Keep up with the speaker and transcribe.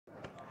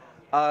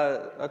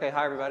Okay,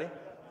 hi everybody.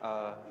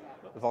 The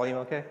volume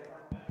okay?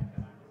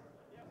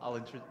 I'll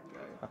introduce.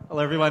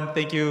 Hello, everyone.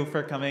 Thank you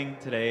for coming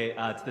today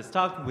to this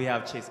talk. We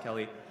have Chase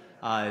Kelley.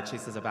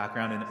 Chase has a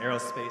background in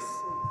aerospace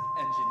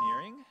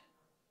engineering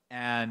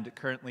and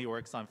currently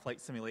works on flight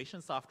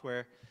simulation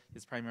software.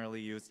 He's primarily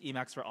used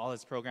Emacs for all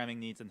his programming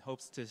needs and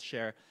hopes to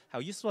share how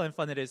useful and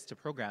fun it is to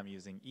program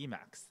using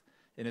Emacs.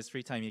 In his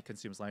free time, he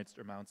consumes large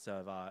amounts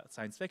of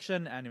science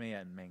fiction, anime,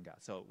 and manga.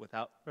 So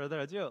without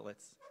further ado,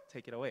 let's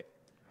take it away.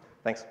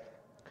 Thanks.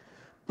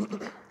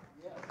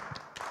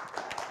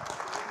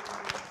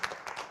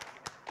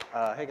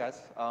 Hey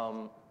guys.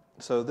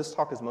 So this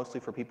talk is mostly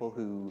for people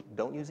who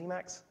don't use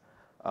Emacs,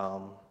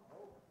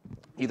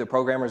 either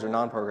programmers or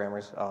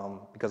non-programmers,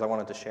 because I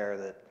wanted to share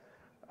that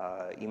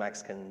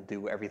Emacs can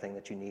do everything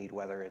that you need,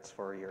 whether it's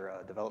for your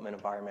development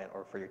environment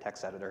or for your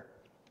text editor.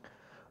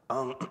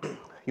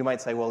 You might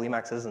say, well,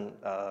 Emacs isn't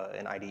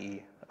an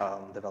IDE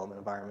development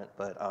environment,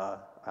 but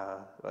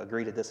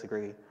agree to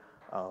disagree.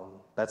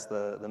 That's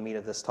the meat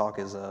of this talk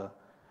is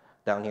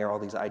down here, all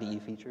these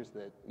IDE features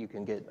that you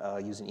can get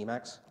using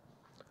Emacs.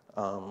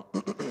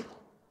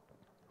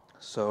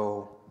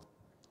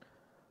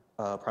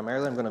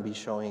 Primarily I'm going to be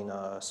showing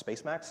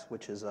Spacemacs,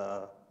 which is,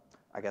 I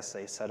guess,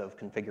 a set of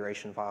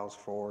configuration files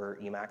for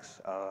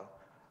Emacs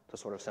to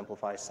sort of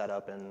simplify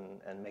setup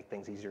and make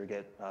things easier to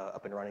get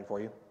up and running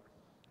for you.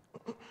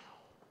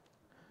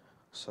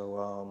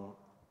 So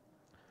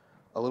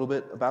a little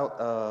bit about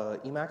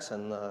Emacs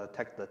and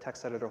the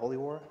text editor holy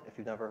war, if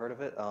you've never heard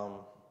of it.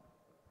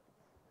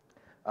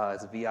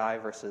 It's VI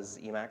versus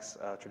Emacs.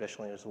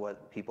 Traditionally is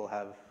what people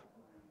have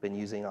been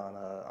using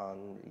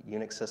on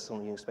Unix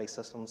systems, Unix-based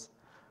systems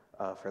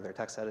for their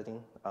text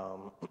editing.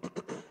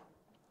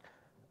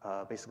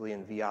 Basically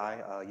in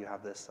VI, you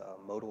have this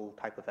modal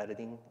type of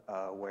editing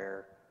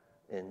where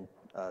in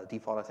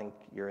default, I think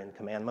you're in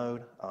command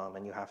mode,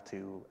 and you have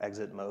to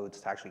exit modes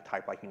to actually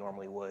type like you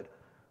normally would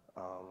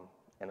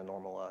in a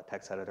normal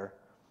text editor.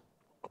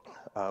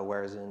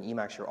 Whereas in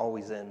Emacs, you're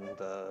always in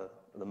the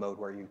mode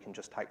where you can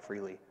just type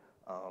freely.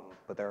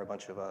 But there are a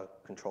bunch of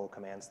control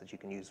commands that you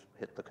can use,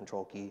 hit the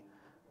control key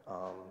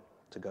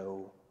to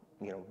go,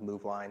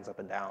 move lines up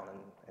and down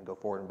and go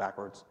forward and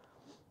backwards.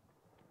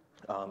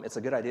 It's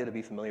a good idea to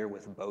be familiar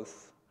with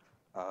both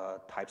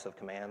types of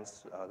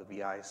commands, the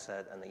VI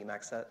set and the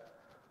Emacs set.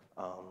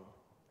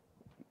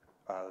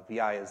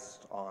 VI is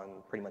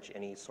on pretty much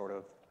any sort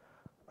of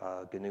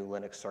GNU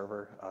Linux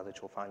server that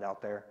you'll find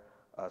out there,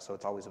 so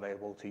it's always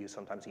available to you.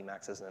 Sometimes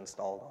Emacs isn't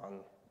installed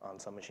on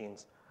some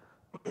machines.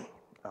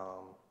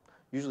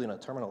 Usually in a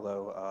terminal,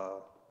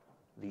 though,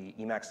 the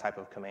Emacs type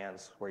of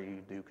commands where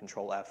you do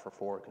Control F for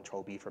forward,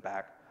 Control B for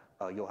back,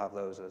 you'll have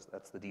those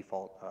that's the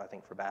default, I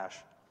think, for Bash.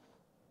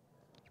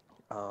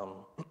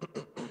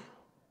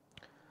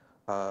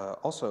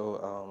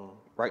 Also,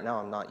 right now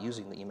I'm not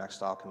using the Emacs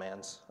style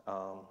commands.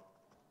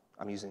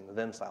 I'm using the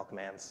Vim style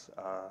commands.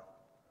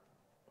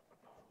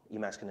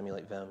 Emacs can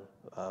emulate Vim,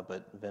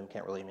 but Vim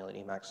can't really emulate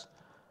Emacs.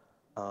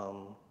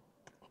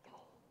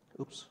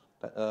 Oops.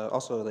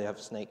 Also, they have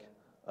Snake,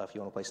 if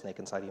you want to play Snake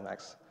inside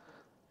Emacs.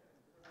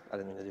 I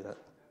didn't mean to do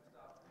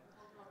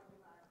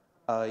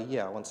that.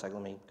 Yeah, one second.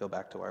 Let me go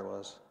back to where I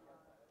was.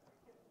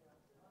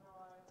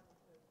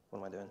 What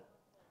am I doing?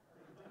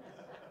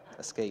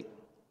 Escape.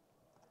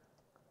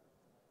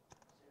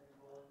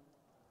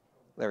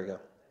 There we go.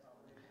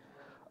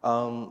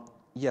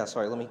 Yeah,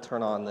 sorry, let me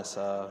turn on this.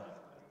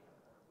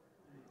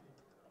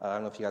 I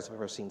don't know if you guys have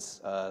ever seen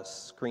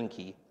Screen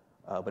Key,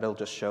 but it'll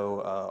just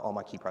show all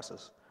my key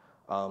presses.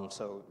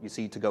 So you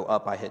see to go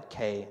up, I hit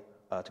K.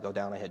 To go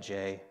down, I hit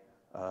J.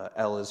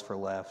 L is for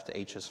left,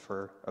 H is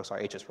for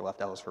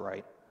left, L is for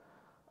right.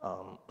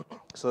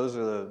 So those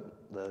are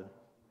the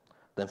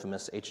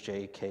infamous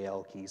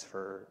HJKL keys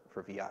for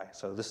VI.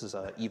 So this is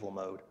evil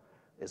mode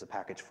is a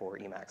package for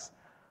Emacs.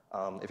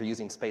 If you're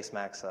using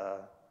Spacemacs,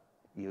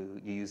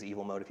 you use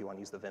evil mode if you want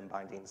to use the Vim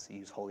bindings. You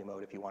use holy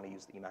mode if you want to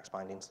use the Emacs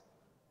bindings.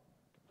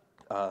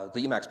 The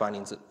Emacs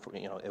bindings,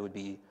 it would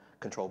be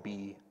Control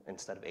B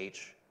instead of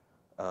H,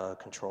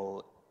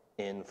 Control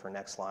N for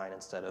next line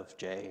instead of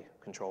J,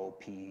 Control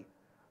P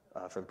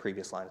for the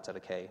previous line instead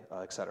of K,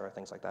 et cetera,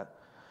 things like that.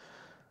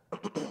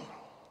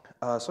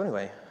 So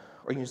anyway,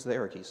 or you can use the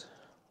arrow keys.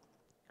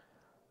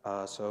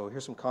 So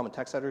here's some common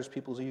text editors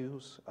people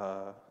use.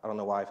 I don't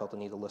know why I felt the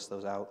need to list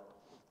those out.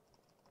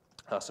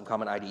 Some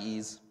common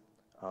IDEs,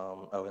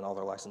 and all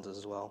their licenses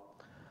as well.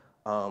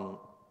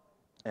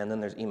 And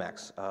then there's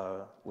Emacs,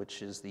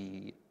 which is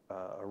the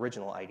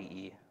original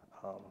IDE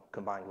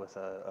combined with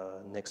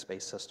a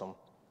Nix-based system.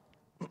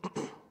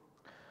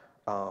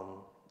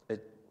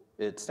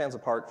 It stands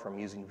apart from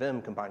using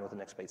Vim combined with a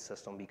Nix-based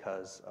system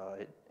because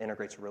it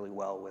integrates really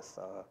well with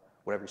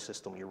whatever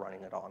system you're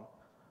running it on,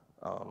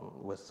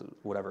 with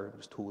whatever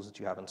tools that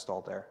you have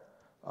installed there.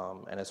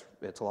 And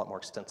it's a lot more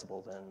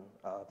extensible than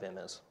Vim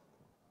is.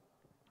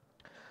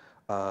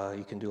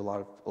 You can do a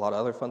lot of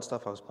other fun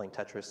stuff. I was playing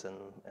Tetris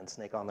and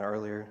Snake on there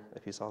earlier,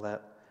 if you saw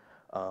that.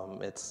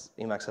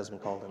 Emacs has been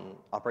called an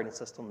operating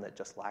system that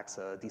just lacks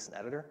a decent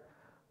editor.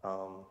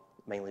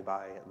 mainly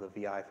by the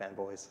VI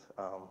fanboys.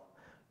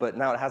 But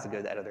now it has a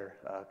good editor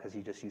because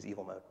you just use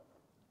evil mode.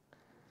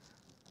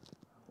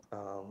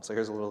 So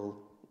here's a little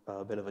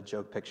bit of a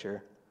joke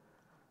picture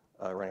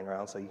running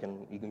around. So you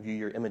can view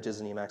your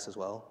images in Emacs as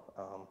well.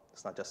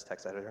 It's not just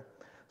text editor.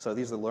 So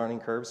these are the learning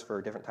curves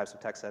for different types of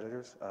text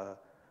editors.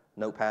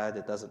 Notepad,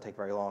 it doesn't take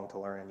very long to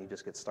learn. You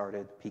just get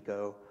started.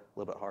 Pico, a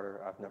little bit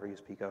harder. I've never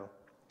used Pico.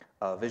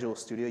 Visual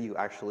Studio, you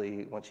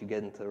actually, once you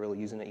get into really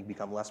using it, you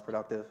become less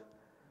productive.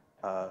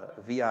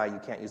 VI, you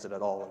can't use it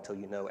at all until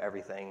you know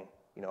everything,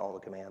 you know, all the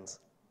commands.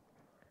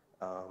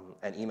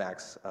 And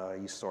Emacs,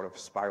 you sort of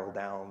spiral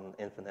down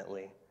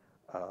infinitely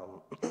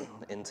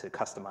into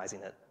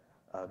customizing it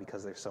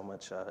because there's so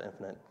much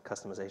infinite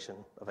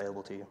customization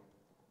available to you.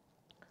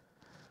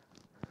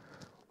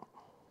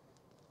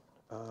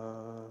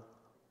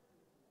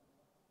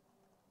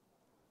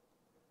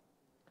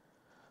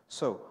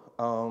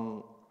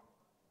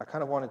 I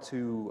kind of wanted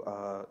to,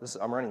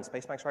 I'm running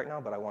Spacemacs right now,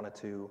 but I wanted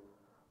to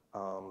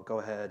go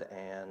ahead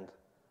and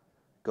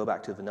go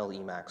back to vanilla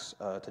Emacs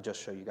to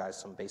just show you guys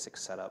some basic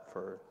setup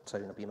for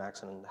setting up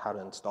Emacs and how to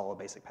install a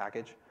basic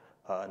package.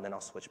 And then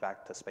I'll switch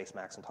back to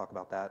Spacemacs and talk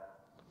about that.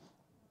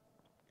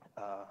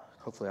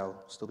 Hopefully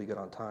I'll still be good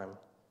on time.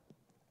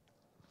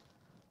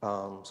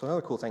 So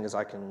another cool thing is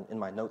I can, in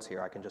my notes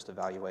here, I can just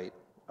evaluate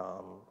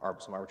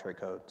some arbitrary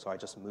code. So I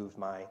just moved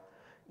my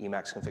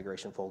Emacs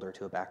configuration folder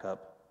to a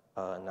backup,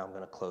 and now I'm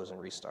going to close and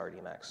restart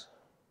Emacs.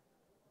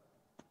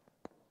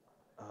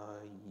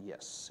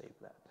 Yes, save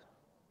that.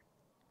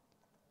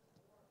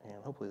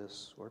 And hopefully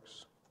this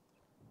works.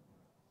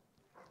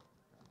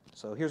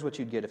 So here's what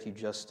you'd get if you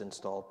just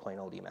installed plain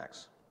old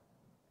Emacs.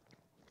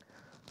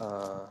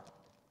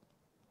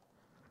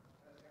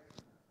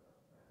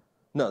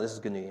 No, this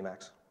is GNU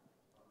Emacs.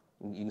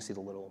 You can see the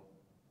little,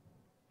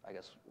 I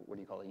guess, what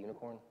do you call it,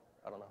 unicorn?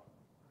 I don't know.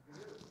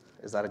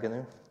 Is that a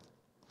GNU?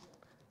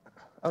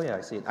 Oh yeah,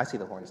 I see it. I see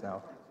the horns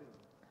now.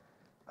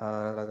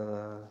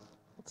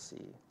 Let's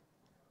see.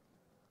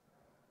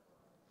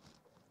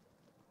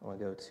 I'm going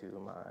to go to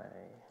my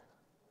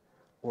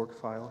org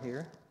file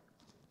here.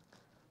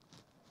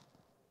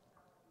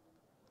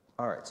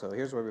 All right, so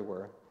here's where we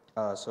were.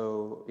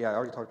 So yeah, I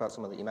already talked about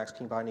some of the Emacs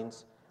key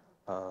bindings,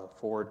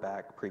 forward,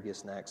 back,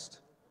 previous, next.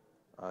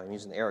 I'm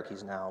using the arrow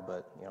keys now,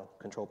 but you know,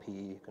 Control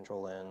P,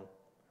 Control N,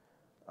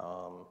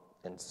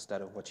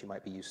 instead of what you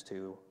might be used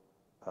to,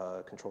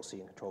 Control C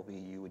and Control V,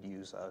 you would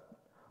use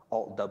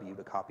Alt W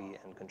to copy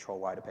and Control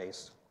Y to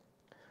paste.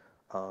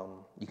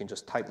 You can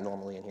just type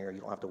normally in here.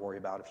 You don't have to worry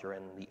about if you're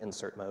in the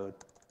insert mode.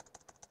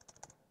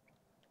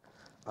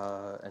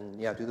 And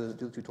yeah, do the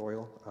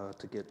tutorial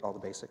to get all the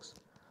basics.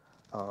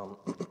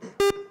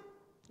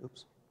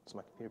 Oops, it's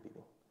my computer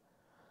beeping.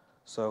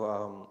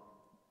 So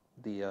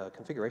the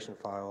configuration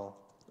file,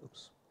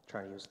 oops,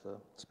 trying to use the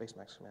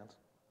Spacemacs commands,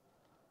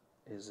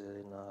 is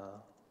in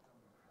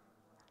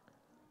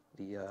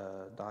the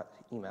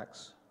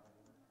 .emacs.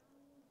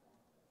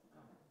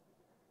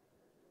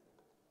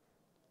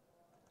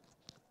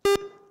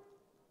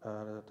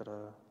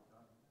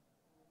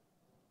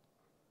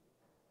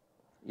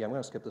 Yeah, I'm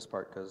going to skip this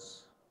part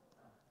because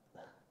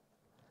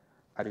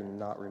I do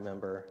not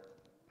remember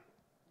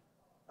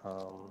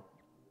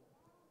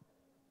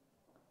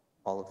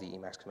all of the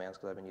Emacs commands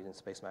because I've been using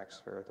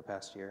Spacemacs for the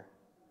past year.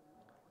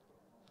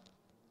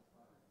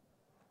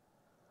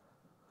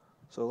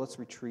 So let's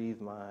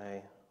retrieve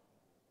my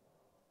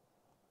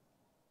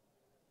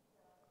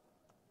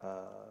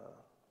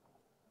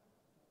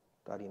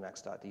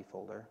 .emacs.d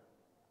folder.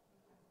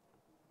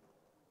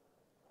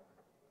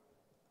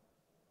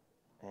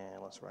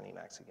 And let's run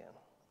Emacs again.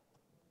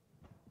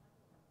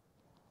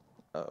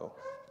 Uh-oh.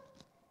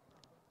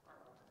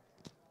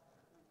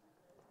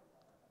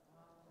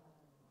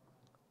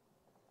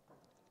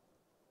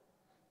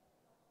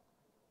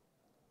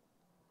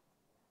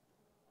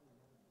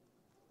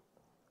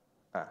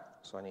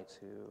 So I need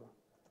to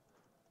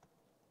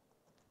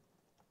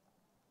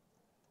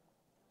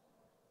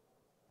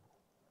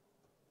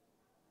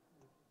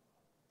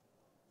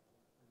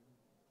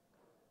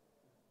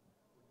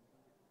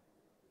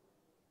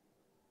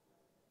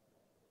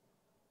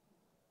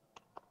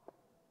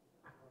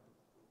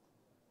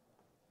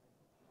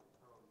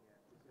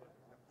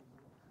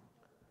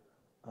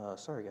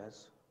sorry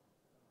guys.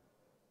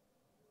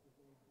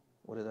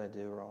 What did I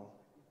do wrong?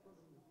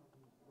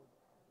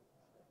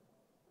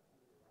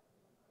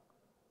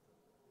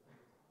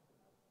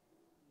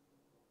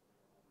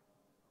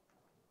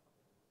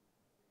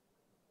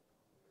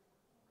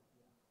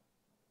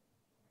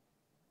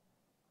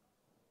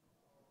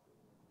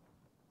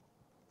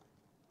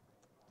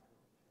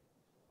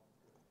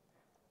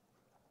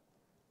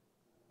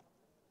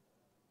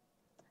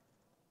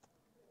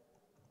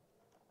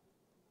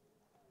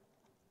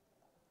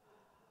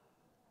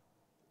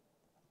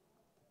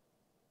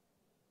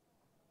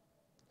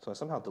 So I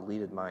somehow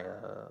deleted my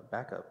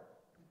backup.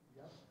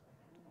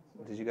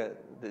 Did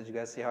you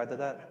guys see how I did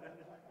that?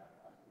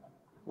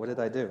 What did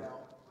I do?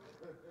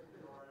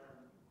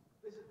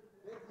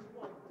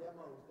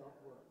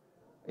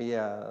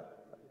 Yeah,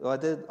 well I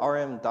did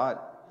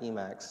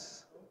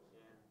rm.emacs.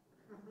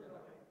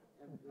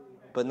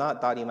 but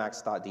not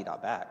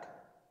 .emacs.d.back.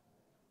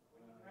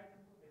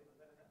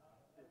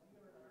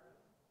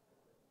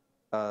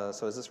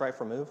 So is this right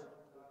for move?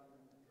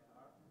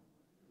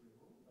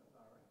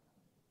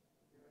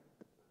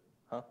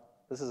 Huh?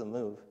 This is a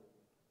move.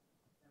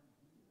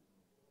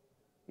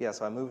 Yeah,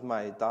 so I moved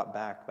my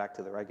 .back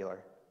to the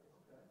regular.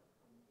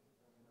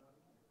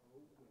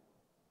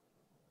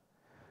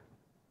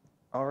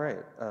 All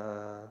right.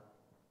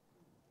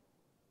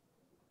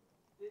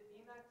 Did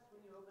Emacs,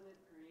 when you open it,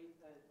 create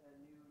a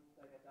new,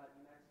 like a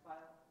 .emacs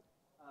file?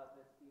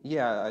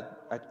 Yeah,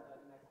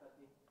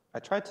 I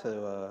tried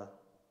to.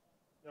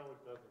 No,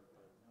 it doesn't.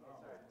 No,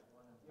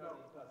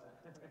 it doesn't.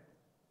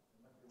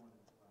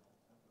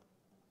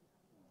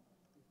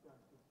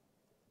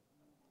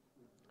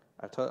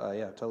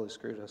 Yeah, I totally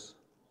screwed us.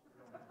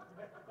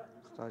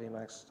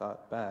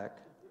 .emacs.back.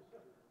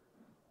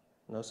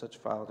 No such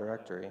file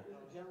directory.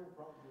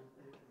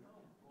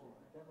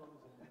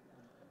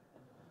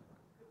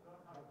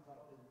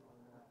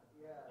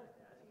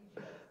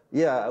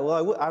 Yeah,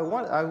 well, I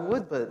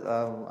would, but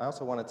I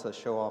also wanted to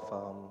show off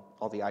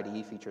all the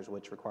IDE features,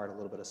 which required a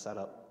little bit of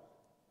setup.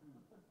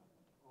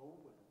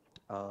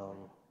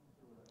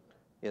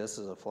 Yeah, this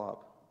is a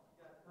flop.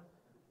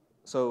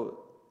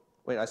 So,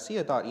 wait, I see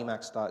a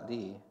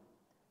 .emacs.d.back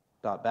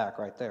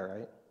right there,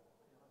 right?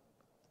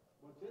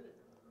 What's in it?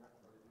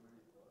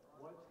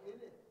 What's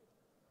in it?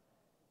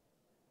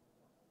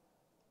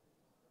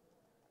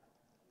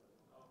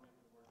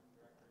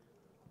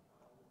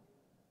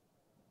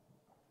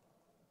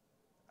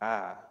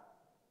 Ah,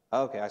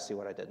 okay, I see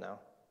what I did now.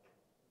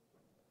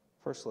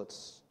 First,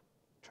 let's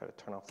try to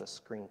turn off this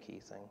screen key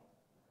thing.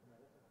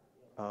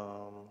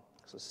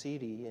 So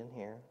CD in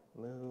here,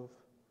 move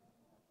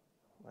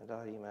my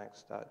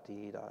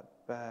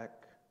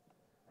 .emacs.d.back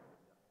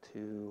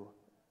to,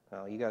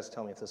 you guys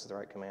tell me if this is the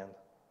right command.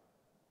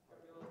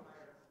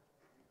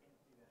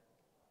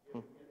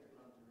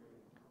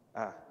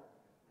 Ah,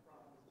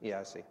 yeah,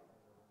 I see.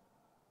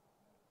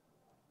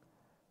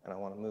 And I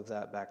want to move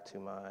that back to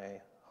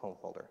my home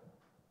folder.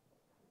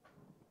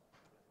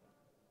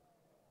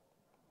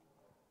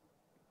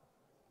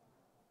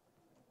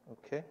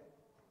 Okay.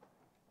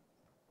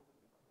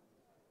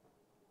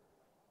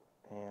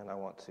 And I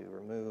want to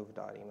remove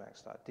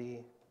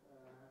 .emacs.d,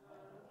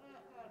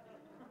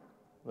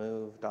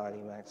 move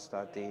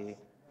 .emacs.d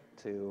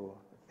to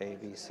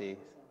ABC.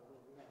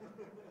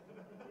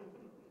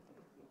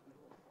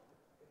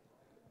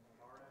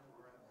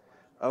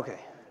 Okay,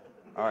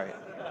 all right.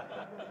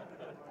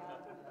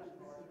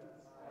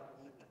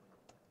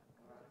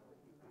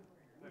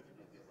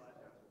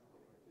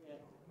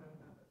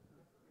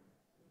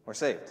 We're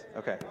saved,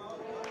 okay.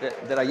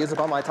 Did I use up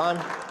all my time?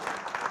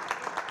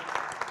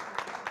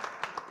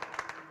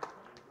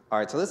 All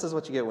right, so this is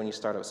what you get when you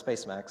start up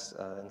Spacemacs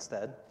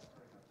instead.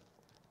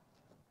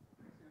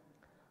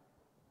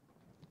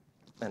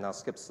 And I'll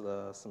skip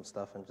some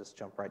stuff and just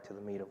jump right to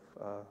the meat of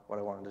what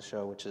I wanted to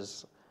show, which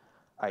is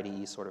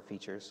IDE sort of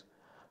features.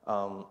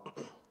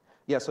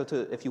 Yeah, so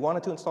if you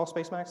wanted to install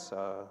Spacemacs,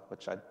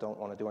 which I don't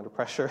want to do under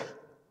pressure,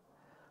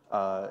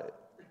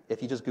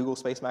 if you just Google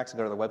Spacemacs and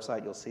go to their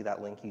website, you'll see that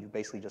link. You're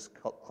basically just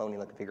cloning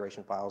the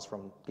configuration files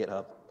from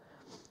GitHub.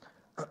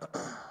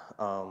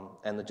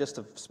 And the gist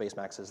of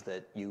Spacemacs is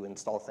that you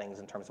install things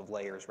in terms of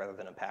layers rather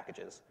than in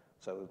packages.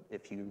 So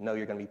if you know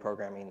you're going to be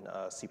programming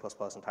C++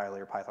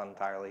 entirely or Python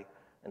entirely,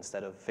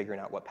 instead of figuring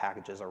out what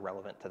packages are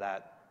relevant to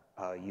that,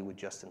 you would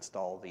just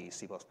install the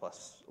C++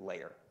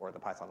 layer or the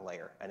Python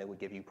layer, and it would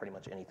give you pretty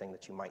much anything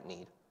that you might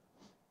need.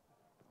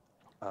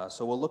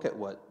 So we'll look at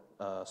what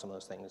some of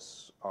those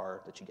things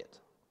are that you get.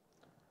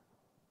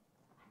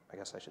 I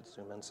guess I should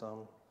zoom in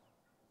some.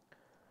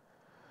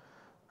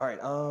 All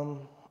right,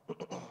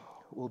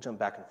 we'll jump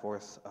back and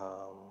forth.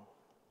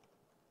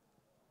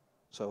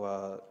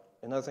 So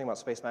another thing about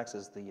Spacemacs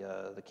is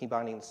the key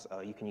bindings.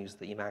 You can use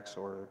the Emacs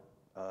or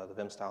the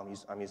Vim style.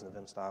 I'm using the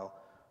Vim style.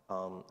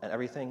 And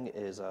everything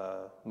is,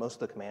 most of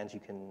the commands you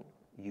can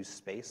use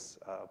space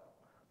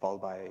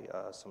followed by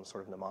some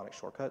sort of mnemonic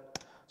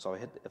shortcut. So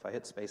if I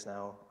hit space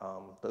now,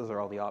 those are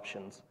all the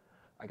options.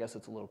 I guess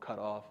it's a little cut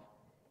off.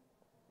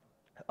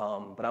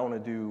 But I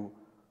want to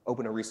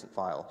open a recent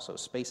file. So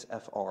space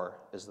FR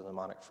is the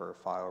mnemonic for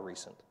file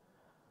recent.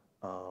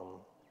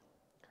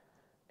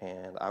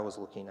 And I was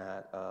looking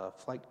at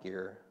flight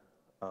gear,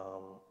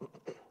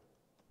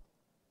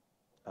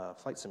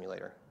 flight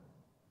simulator,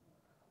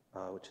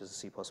 which is a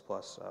C++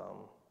 flight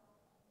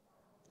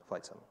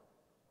sim.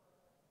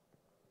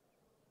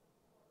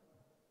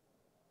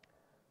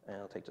 And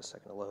it'll take just a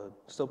second to load.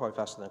 Still probably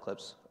faster than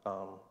Eclipse.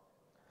 So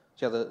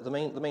yeah, the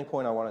main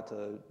point I wanted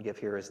to give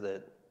here is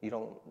that you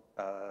don't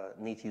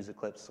need to use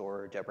Eclipse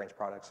or JetBrains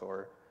products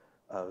or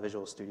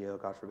Visual Studio,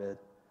 God forbid,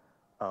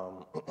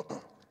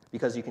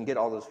 because you can get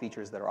all those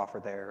features that are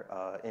offered there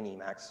in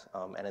Emacs,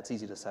 and it's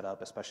easy to set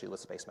up, especially with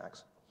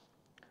Spacemacs.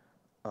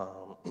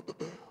 So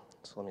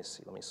let me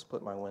see. Let me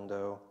split my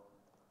window.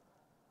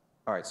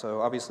 All right.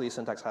 So obviously,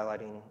 syntax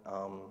highlighting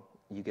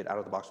you get out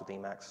of the box with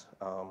Emacs.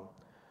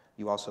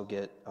 You also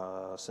get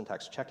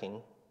syntax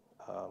checking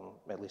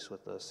at least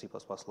with the C++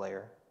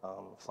 layer.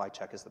 Flag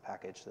check is the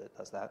package that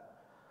does that.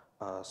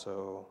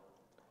 So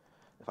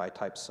if I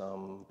type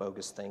some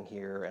bogus thing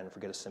here and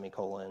forget a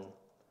semicolon,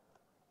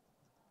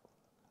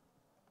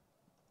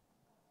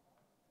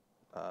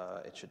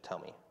 it should tell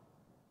me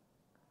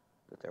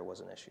that there was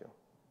an issue.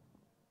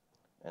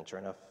 And sure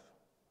enough,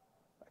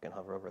 I can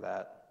hover over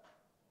that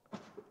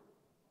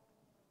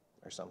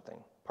or something.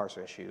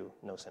 Parser issue,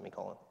 no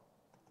semicolon.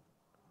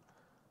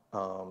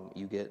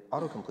 You get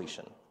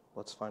auto-completion.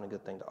 Let's find a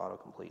good thing to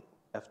auto-complete.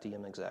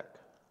 FDM exec.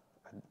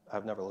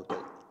 I've never looked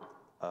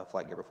at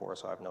flight gear before,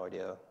 so I have no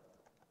idea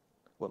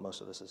what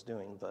most of this is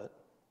doing, but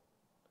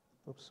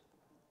oops.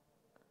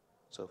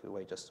 So if we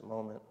wait just a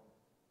moment,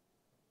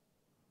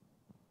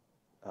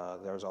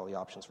 there's all the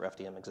options for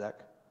FDM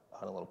exec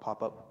on a little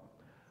pop-up.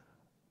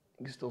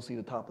 You can still see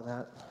the top of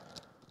that.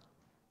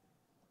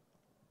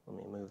 Let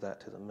me move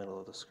that to the middle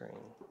of the screen.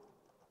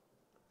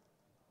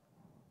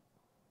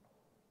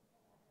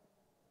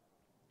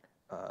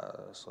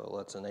 So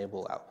let's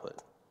enable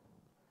output.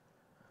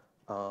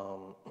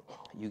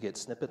 You get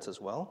snippets as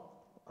well.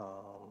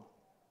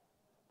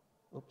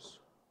 Oops,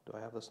 do I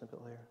have the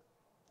snippet layer?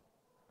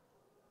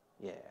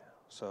 Yeah,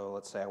 so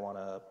let's say I want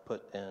to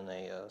put in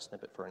a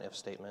snippet for an if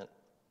statement.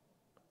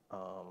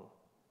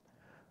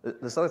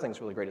 This other thing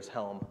that's really great is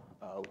Helm,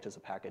 which is a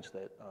package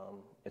that,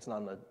 it's not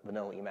in the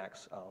vanilla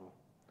Emacs,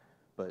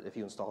 but if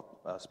you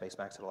install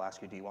Spacemacs, it'll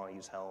ask you, do you want to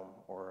use Helm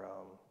or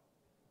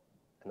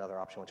another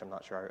option, which I'm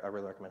not sure. I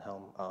really recommend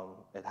Helm.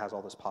 It has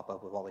all this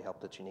pop-up with all the help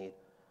that you need.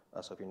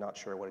 So if you're not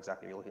sure what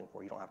exactly you're looking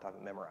for, you don't have to have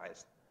it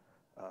memorized.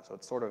 So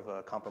it's sort of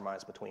a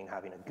compromise between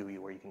having a GUI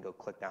where you can go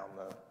click down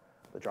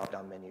the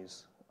drop-down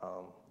menus.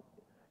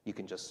 You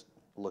can just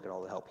look at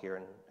all the help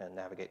here and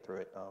navigate through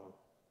it,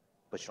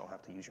 but you don't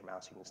have to use your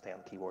mouse. You can stay on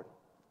the keyboard.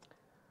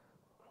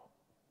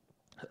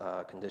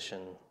 Condition,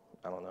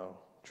 I don't know,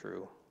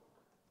 true.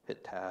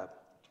 Hit tab,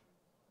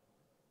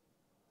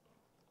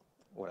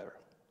 whatever.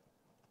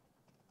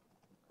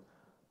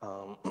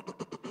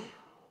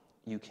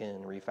 You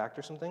can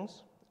refactor some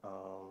things.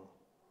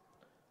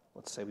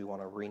 Let's say we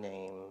want to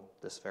rename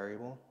this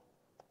variable.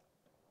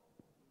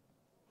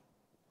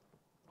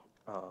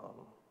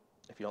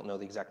 If you don't know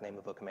the exact name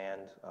of a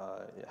command,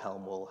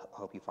 Helm will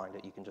help you find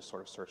it. You can just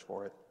sort of search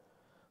for it.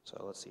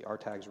 So let's see,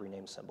 rtags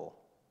rename symbol.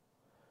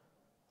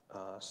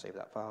 Save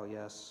that file,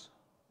 yes.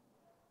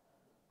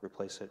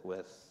 Replace it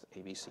with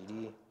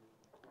ABCD.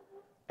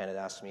 And it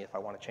asks me if I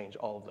want to change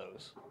all of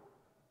those.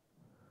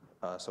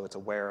 So it's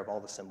aware of all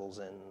the symbols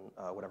in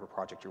whatever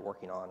project you're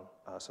working on.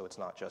 So it's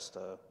not just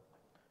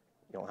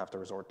you don't have to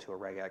resort to a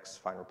regex,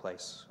 find,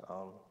 replace.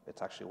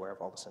 It's actually aware of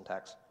all the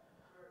syntax.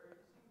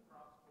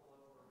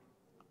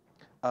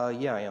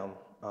 Yeah, I am.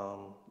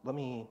 Let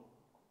me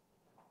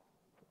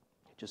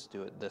just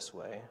do it this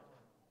way.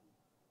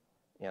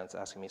 Yeah, it's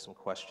asking me some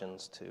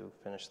questions to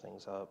finish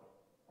things up.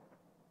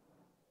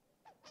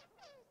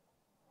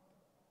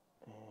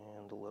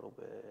 And a little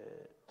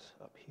bit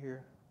up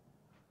here.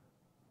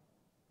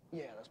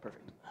 Yeah, that's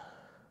perfect.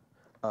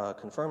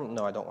 Confirm,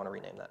 no, I don't want to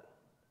rename that.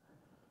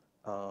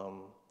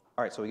 All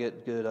right, so we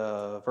get good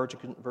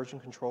version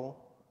control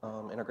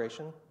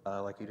integration,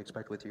 like you'd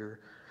expect with your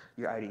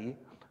IDE.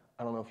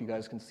 I don't know if you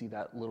guys can see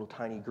that little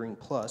tiny green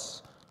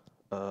plus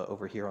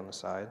over here on the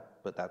side,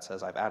 but that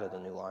says I've added a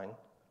new line.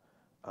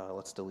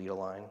 Let's delete a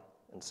line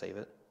and save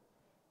it.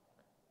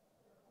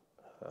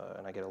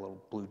 And I get a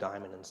little blue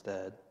diamond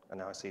instead, and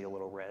now I see a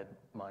little red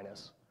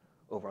minus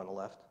over on the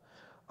left.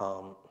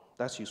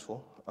 That's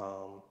useful.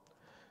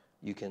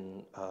 You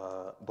can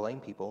blame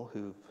people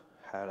who've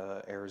had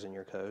errors in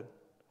your code.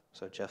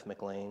 So Jeff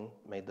McLean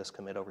made this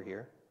commit over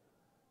here,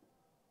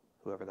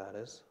 whoever that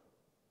is.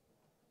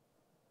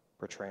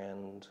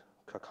 Bertrand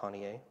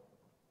Cacanier.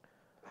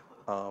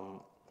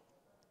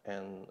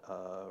 And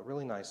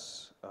really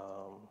nice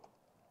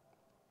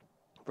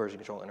version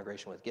control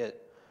integration with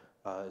Git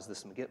is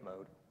this in Git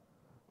mode.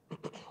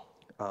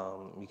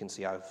 You can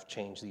see I've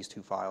changed these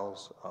two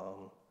files.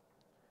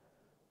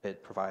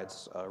 It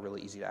provides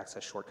really easy to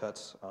access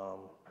shortcuts.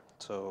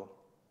 So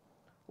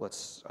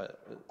let's,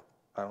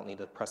 I don't need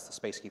to press the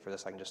space key for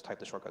this. I can just type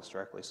the shortcuts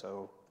directly.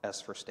 So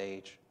S for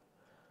stage.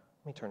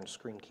 Let me turn the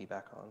screen key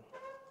back on.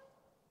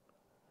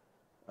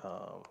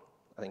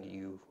 I think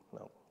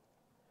no.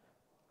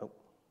 Oh,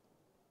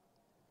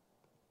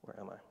 where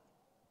am I?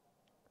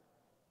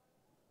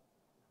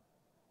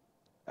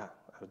 I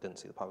didn't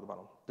see the pop at the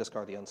bottom.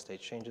 Discard the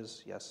unstaged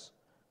changes, yes.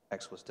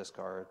 X was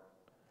discard.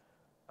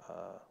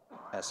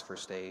 S for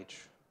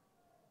stage.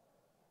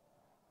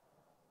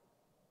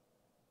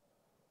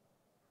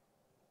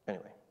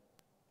 Anyway,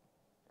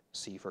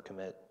 C for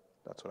commit.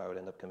 That's what I would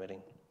end up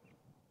committing.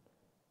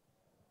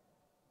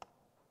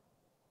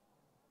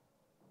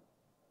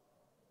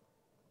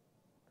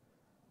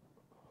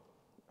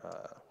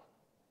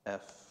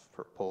 F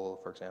for pull,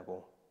 for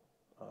example.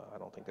 I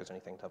don't think there's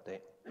anything to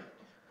update.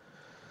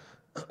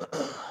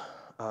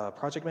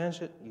 Project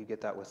manage it, you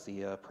get that with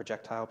the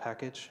projectile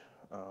package.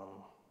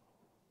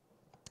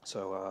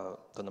 So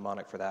the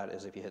mnemonic for that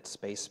is if you hit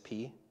space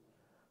P,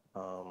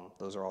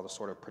 Those are all the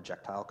sort of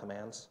projectile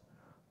commands.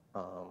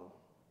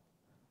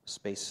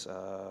 Space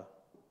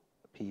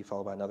P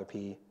followed by another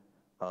P.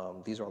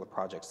 These are all the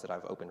projects that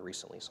I've opened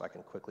recently, so I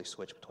can quickly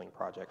switch between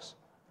projects.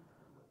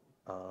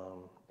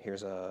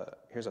 Here's a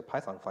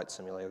Python flight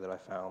simulator that I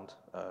found,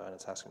 and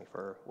it's asking me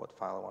for what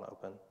file I want to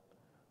open.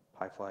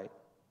 PyFlight.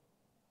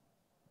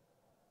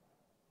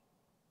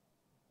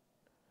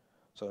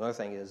 So another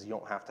thing is you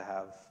don't have to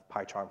have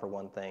PyCharm for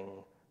one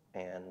thing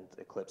and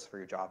Eclipse for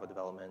your Java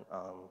development.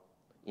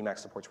 Emacs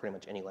supports pretty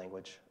much any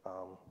language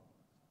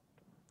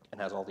and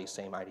has all these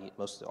same IDE,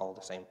 all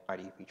the same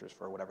IDE features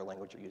for whatever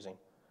language you're using.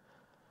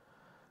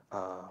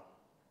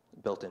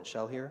 Built-in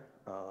shell here.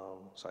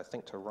 So I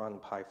think to run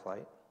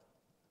PyFlight,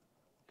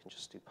 you can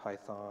just do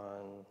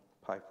Python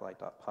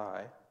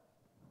pyflight.py.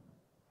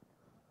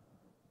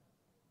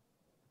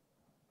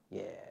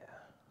 Yeah.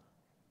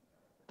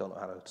 Don't know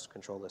how to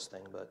control this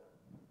thing, but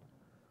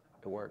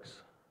it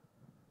works.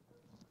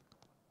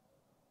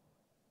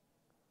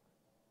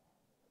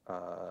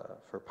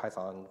 For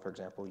Python, for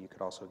example, you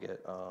could also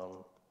get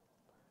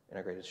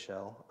integrated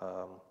shell.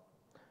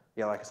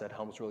 Yeah, like I said,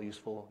 Helm's really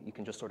useful. You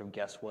can just sort of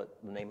guess what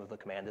the name of the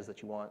command is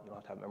that you want. You don't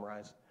have to have it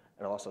memorized.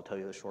 And it'll also tell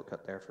you the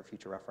shortcut there for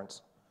future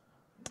reference.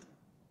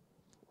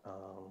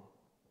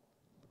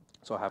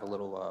 So I have a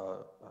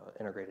little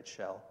integrated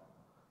shell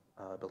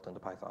built into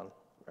Python,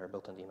 or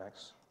built into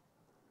Emacs.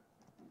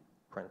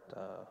 Print.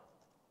 Let's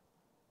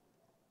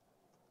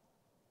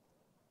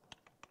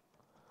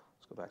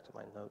go back to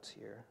my notes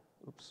here.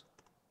 Oops.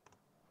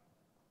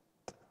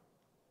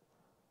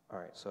 All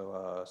right,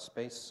 so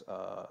space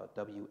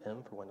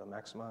WM for when to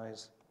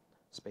maximize,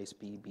 space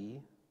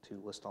BB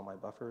to list all my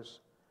buffers,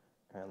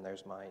 and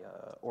there's my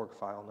org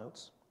file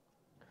notes.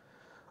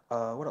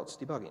 What else?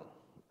 Debugging.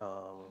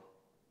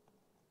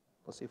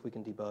 Let's see if we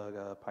can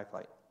debug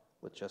PyFlight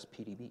with just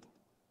PDB.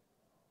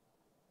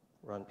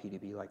 Run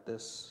PDB like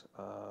this,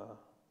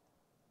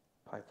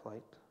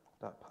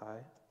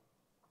 pyflight.py.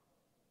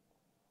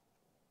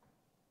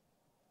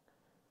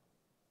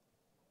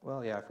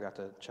 Well, yeah, I forgot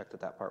to check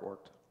that that part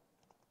worked.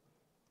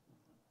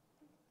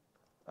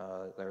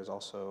 There's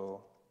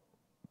also,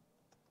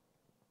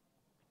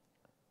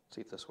 let's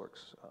see if this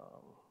works.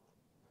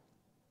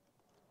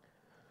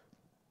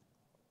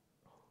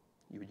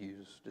 You would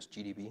use just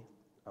GDB.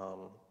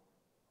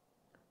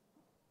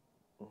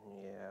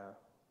 Yeah,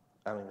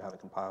 I don't even have it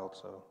compiled,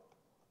 so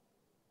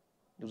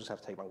you'll just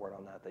have to take my word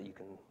on that. That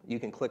you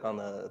can click on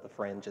the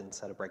fringe and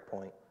set a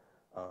breakpoint.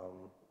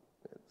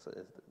 It's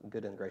a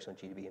good integration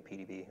with GDB and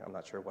PDB. I'm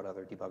not sure what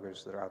other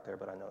debuggers that are out there,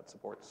 but I know it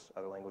supports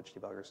other language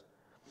debuggers.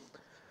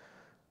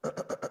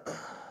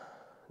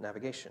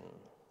 Navigation.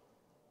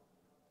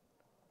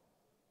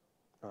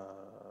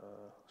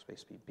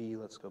 Space BB,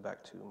 let's go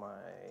back to my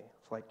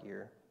flight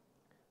gear,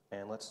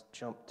 and let's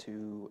jump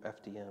to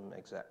FDM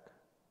exec.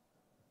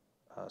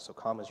 So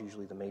COM is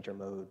usually the major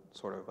mode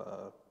sort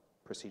of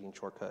preceding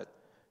shortcut.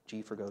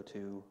 G for go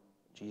to,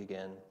 G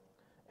again,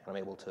 and I'm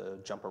able to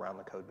jump around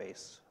the code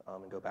base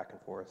and go back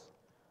and forth.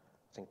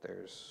 I think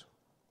there's,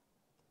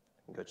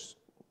 I can go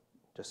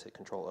just hit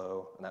Control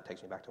O, and that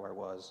takes me back to where I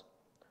was.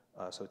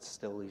 So it's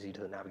still easy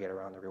to navigate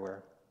around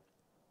everywhere.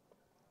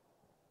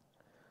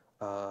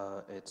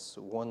 It's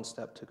one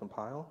step to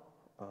compile.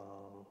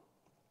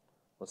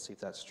 Let's see if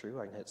that's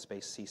true. I can hit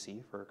space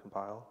CC for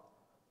compile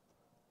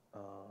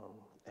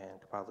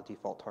and compile the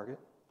default target.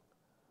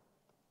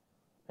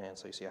 And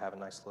so you see I have a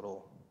nice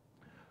little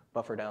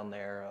buffer down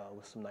there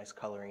with some nice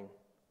coloring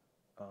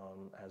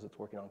as it's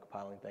working on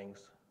compiling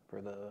things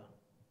for the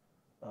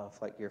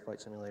flight gear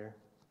flight simulator.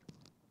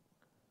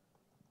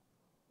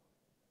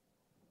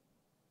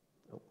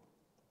 Nope.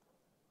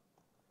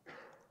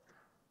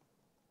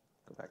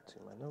 Go back to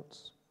my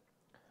notes.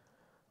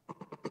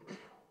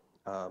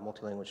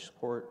 Multi-language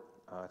support,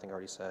 I think I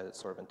already said it's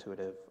sort of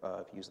intuitive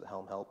if you use the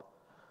Helm help.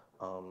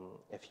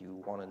 If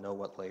you want to know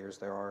what layers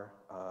there are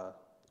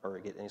or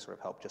get any sort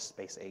of help, just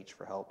space H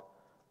for help.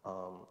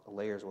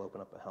 Layers will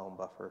open up a Helm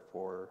buffer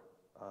for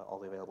all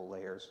the available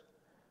layers,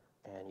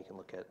 and you can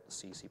look at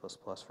C, C++,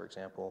 for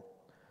example.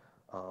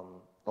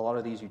 A lot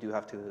of these you do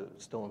have to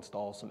still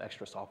install some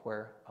extra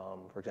software.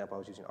 For example, I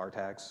was using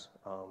RTags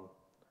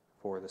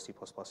for the C++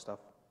 stuff.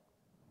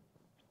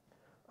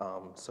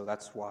 So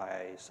that's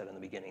why I said in the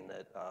beginning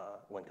that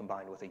when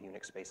combined with a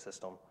Unix-based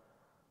system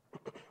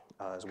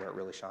is where it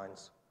really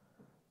shines,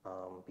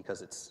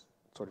 because it's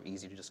sort of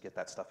easy to just get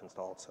that stuff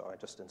installed. So I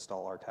just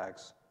install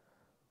RTags,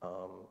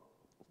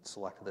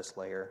 select this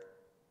layer.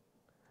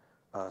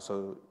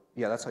 So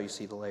yeah, that's how you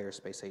see the layer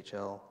space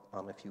HL.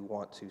 If you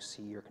want to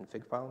see your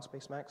config file in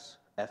SpaceMax,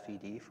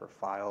 FED for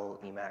file,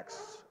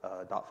 Emacs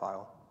dot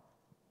file,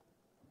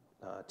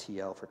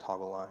 TL for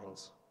toggle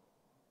lines,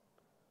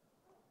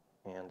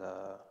 and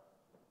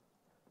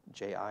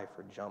JI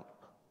for jump,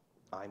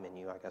 I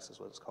menu, I guess is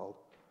what it's called.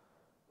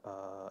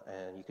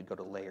 And you could go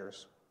to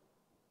layers.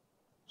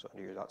 So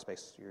under your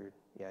 .space, your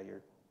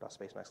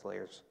 .spacemax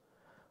layers.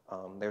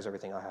 There's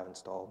everything I have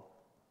installed.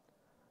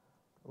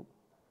 Oop.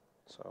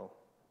 So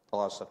a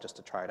lot of stuff just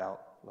to try it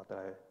out. Not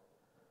that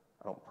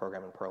I don't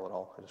program in Perl at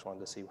all. I just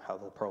wanted to see how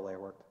the Perl layer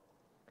worked.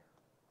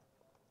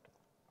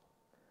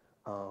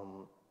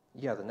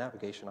 Yeah, the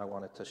navigation I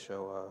wanted to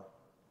show,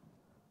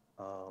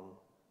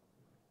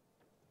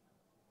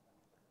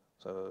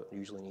 so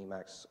usually in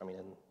Emacs, I mean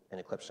in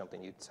Eclipse or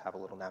something, you'd have a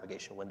little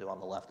navigation window on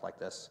the left like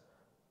this.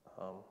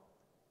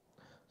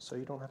 So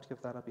you don't have to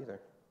give that up either.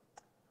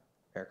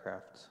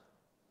 Aircraft,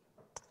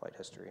 flight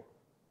history.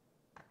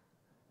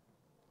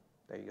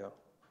 There you go.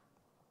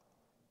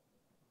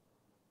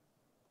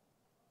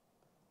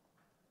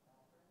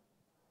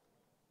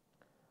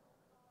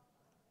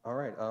 All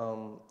right,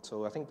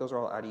 so I think those are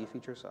all IDE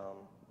features.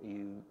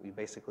 You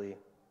basically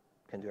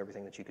can do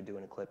everything that you could do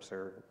in Eclipse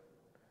or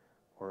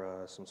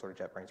some sort of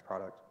JetBrains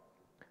product.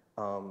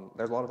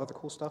 There's a lot of other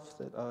cool stuff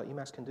that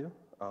Emacs can do.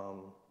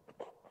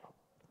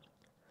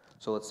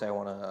 So let's say I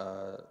want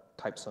to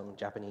type some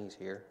Japanese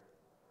here.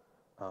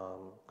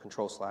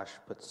 Control /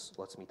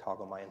 lets me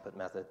toggle my input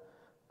method,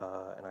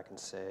 and I can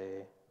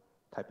say,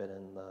 type it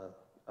in the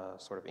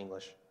sort of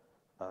English,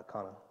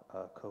 kana,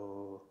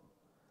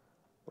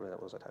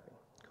 what was I typing?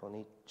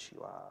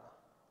 Konnichiwa.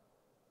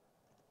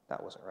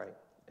 That wasn't right.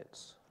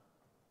 It's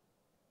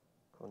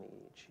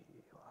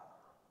konnichiwa.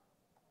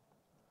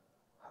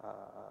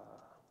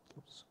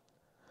 Oops.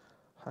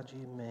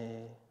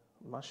 Hajime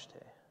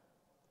mashite.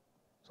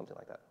 Something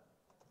like that.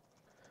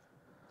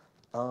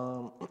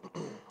 Oh,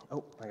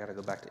 I gotta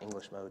go back to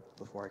English mode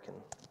before I can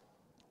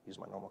use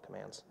my normal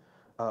commands.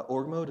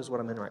 Org mode is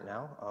what I'm in right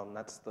now.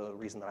 That's the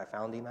reason that I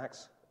found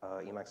Emacs.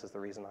 Emacs is the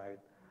reason I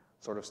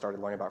sort of started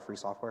learning about free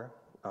software.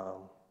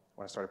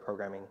 When I started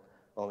programming,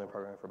 well, I've been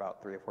programming for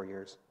about 3 or 4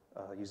 years,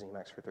 using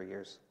Emacs for 3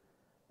 years,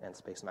 and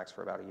SpaceMax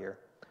for about a year.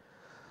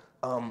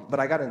 But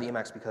I got into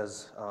Emacs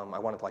because I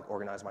wanted to like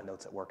organize my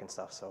notes at work and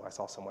stuff, so I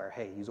saw somewhere,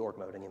 hey, use org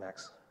mode in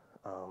Emacs.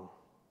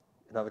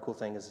 Another cool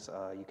thing is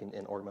you can,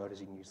 in org mode, is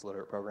you can use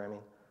literate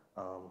programming.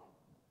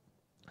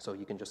 So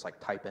you can just like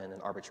type in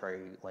an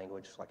arbitrary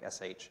language like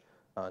sh,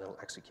 and it'll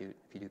execute.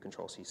 If you do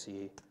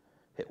Control-CC,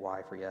 hit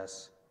Y for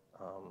yes,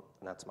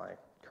 and that's my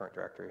current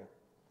directory.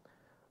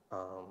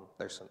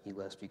 There's some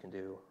elisp you can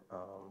do.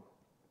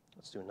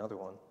 Let's do another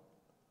one.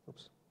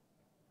 Oops.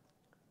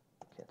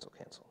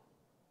 Cancel.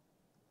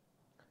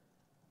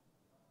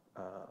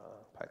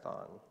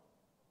 Python.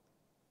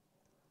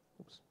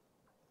 Oops.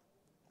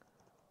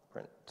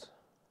 Print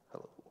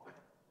hello.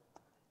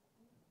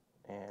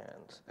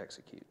 And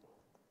execute.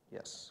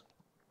 Yes.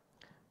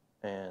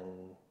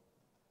 And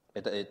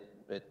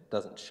it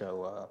doesn't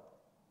show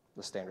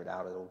the standard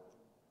out. It'll,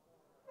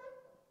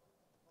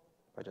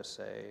 if I just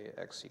say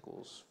x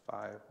equals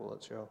 5, will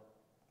it show?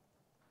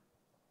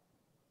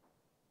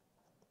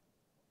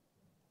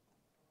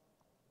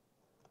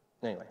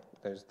 Anyway,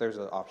 there's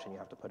an option you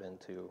have to put in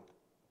to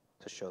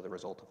show the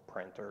result of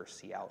print or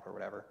cout or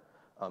whatever.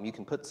 You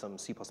can put some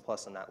C++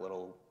 in that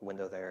little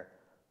window there,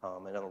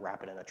 and it'll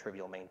wrap it in a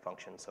trivial main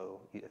function. So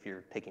if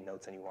you're taking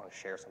notes and you want to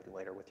share something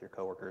later with your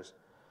coworkers,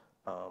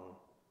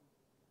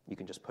 you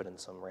can just put in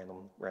some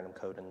random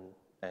code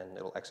and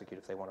it'll execute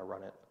if they want to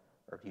run it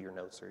or view your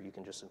notes, or you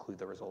can just include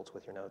the results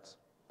with your notes.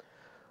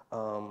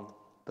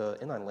 The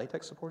inline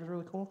latex support is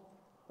really cool.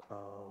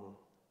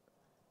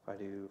 If I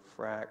do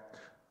frac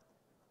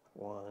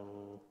 1,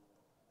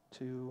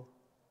 2,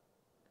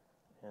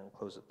 and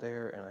close it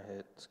there, and I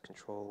hit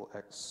Control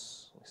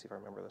X. Let me see if I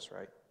remember this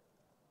right.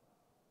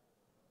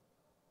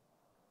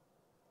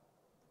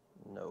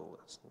 No,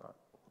 that's not.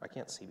 I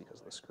can't see because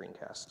of the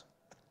screencast.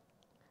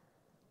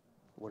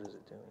 What is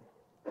it doing?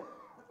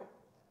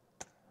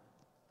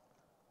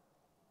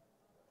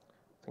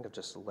 I think I've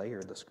just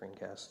layered the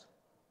screencast.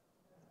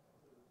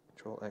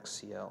 Control X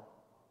CL.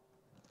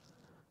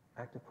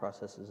 Active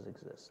processes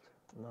exist.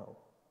 No.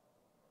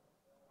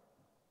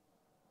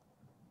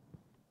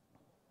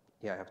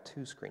 Yeah, I have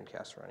 2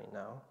 screencasts running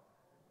now.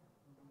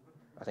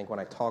 I think when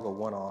I toggle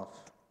one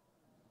off,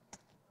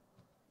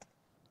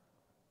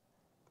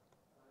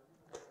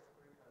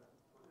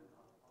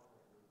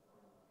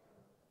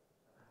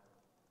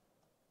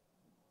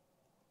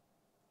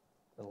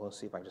 and we'll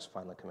see if I can just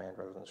find the command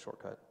rather than the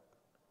shortcut.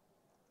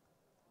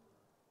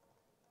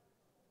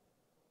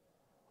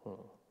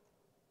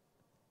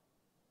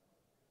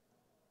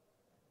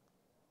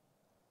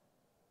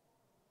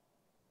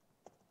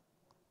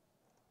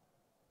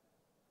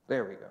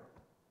 There we go.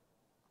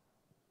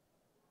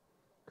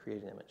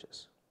 Creating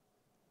images.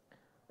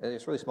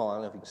 It's really small. I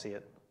don't know if you can see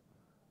it.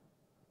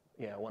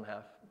 Yeah,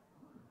 1/2.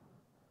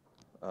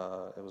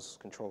 It was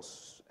Control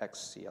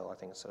XCL, I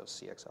think, instead of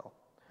CXL.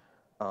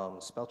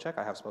 Spell check.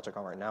 I have spell check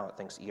on right now. It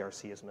thinks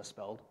ERC is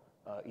misspelled.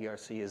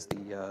 ERC is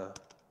the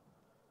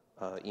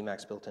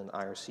Emacs built-in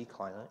IRC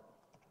client.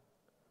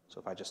 So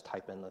if I just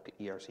type in the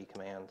ERC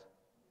command,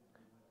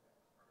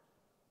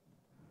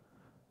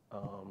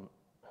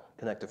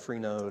 connect to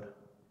Freenode,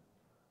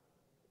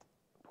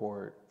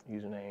 port,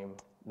 username,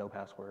 no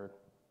password.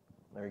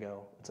 There you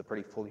go. It's a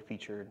pretty fully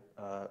featured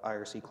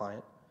IRC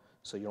client,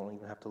 so you don't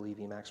even have to leave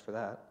Emacs for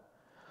that.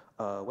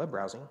 Web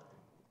browsing,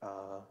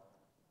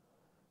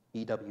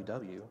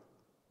 EWW,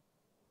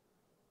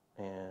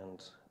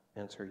 and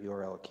enter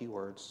URL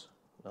keywords.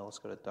 No, let's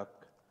go to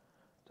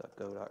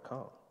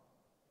duckgo.com.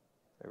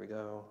 There we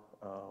go.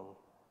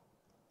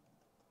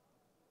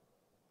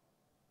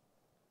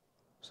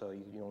 So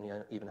you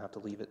don't even have to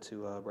leave it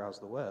to browse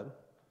the web.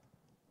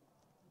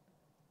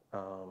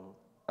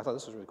 I thought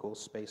this was really cool.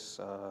 Space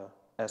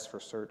S for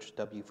search,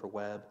 W for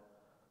web,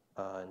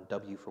 and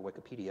W for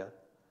Wikipedia.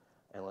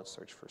 And let's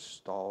search for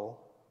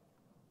stall.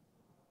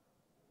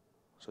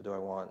 So do I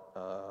want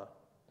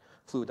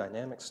fluid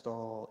dynamics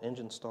stall,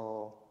 engine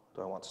stall?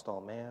 Do I want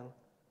stall man?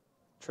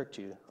 Tricked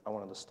you. I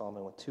wanted the stall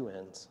man with 2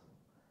 N's.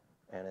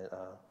 And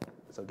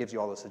so it gives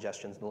you all the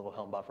suggestions in the little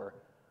Helm buffer.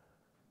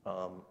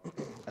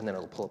 And then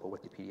it'll pull up a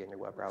Wikipedia in your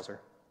web browser.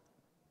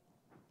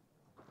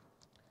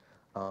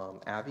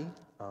 Avi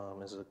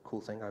is a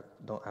cool thing. I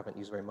haven't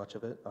used very much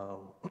of it.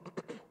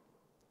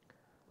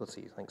 Let's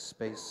see, I think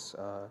space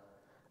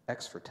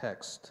X for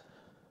text,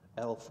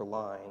 L for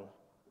line.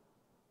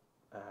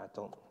 I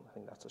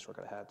think that's the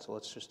shortcut I had. So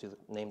let's just do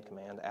the name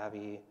command,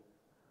 Avi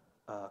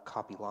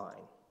copy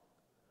line.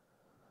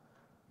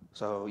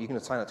 So you can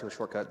assign it to a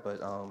shortcut,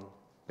 but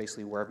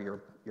basically wherever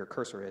your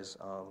cursor is,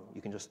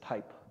 you can just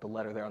type the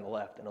letter there on the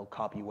left, and it'll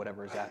copy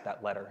whatever is at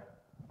that letter.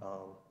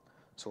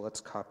 So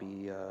let's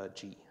copy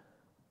G.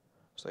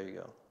 So there you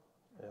go.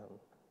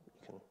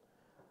 You can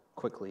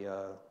quickly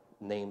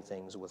name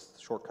things with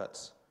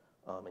shortcuts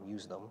and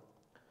use them.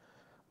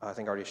 I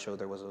think I already showed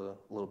there was a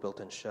little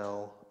built-in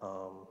shell.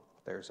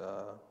 There's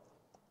a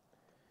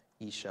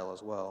E shell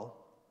as well,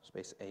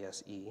 space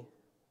ASE,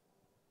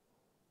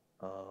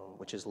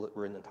 which is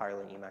written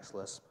entirely in Emacs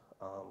Lisp.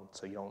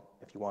 So you don't,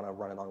 if you want to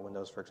run it on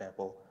Windows, for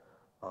example,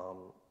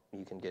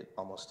 you can get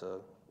almost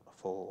a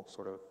full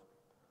sort of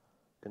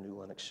GNU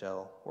Linux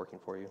shell working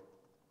for you.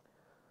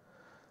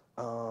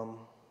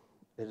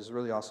 It is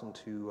really awesome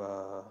to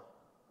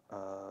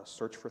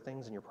search for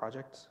things in your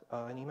project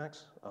in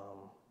Emacs.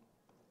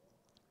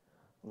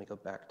 Let me go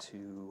back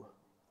to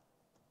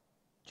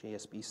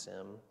JSB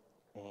sim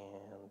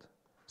and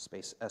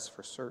space S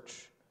for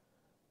search,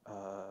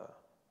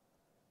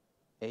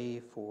 A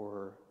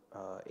for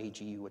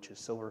AG, which is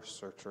Silver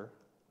Searcher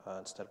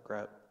instead of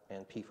grep,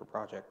 and P for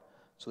project.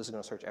 So this is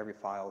going to search every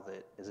file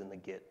that is in the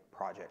Git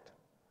project.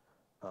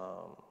 I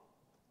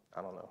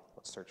don't know.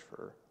 Let's search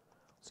for,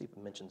 let's see if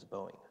it mentions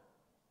Boeing.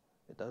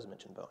 It does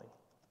mention Boeing.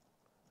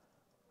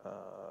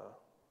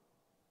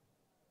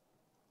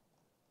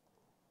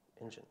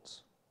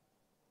 Engines.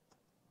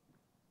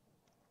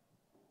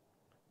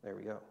 There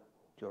we go.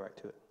 Go right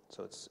to it.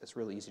 So it's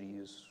really easy to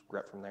use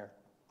grep from there.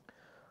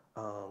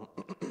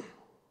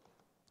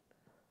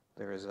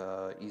 There is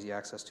easy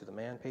access to the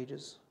man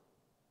pages.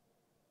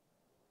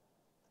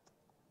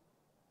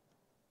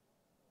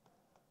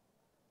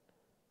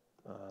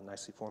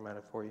 Nicely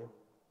formatted for you.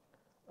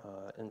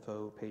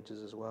 Info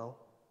pages as well.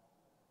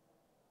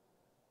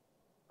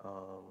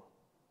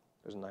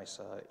 There's a nice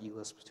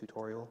eLisp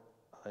tutorial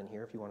in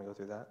here if you want to go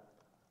through that.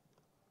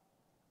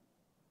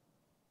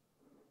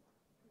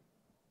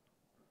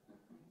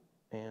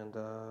 And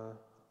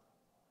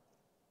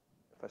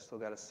if I still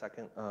got a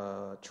second,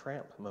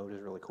 tramp mode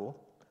is really cool.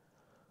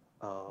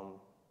 So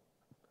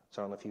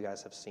I don't know if you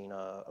guys have seen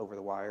Over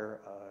the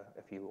Wire.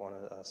 If you want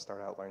to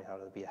start out learning how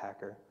to be a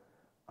hacker,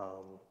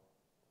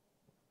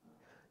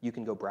 you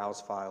can go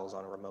browse files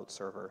on a remote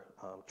server.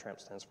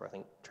 Tramp stands for, I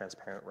think,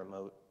 Transparent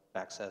Remote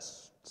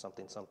Access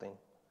something something.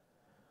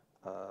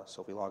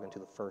 So if we log into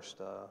the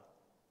first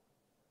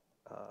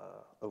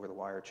Over the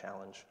Wire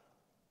challenge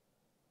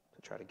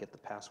to try to get the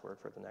password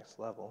for the next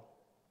level,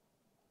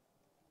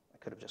 I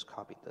could have just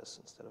copied this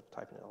instead of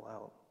typing it all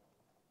out.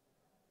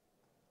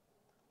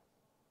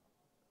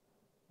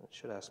 It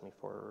should ask me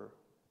for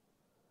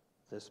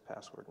this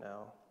password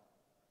now.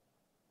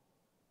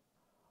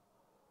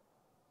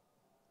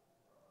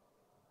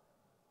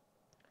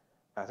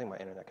 I think my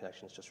internet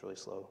connection is just really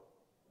slow.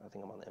 I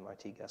think I'm on the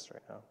MIT guest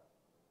right now.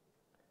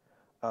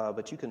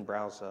 But you can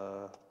browse,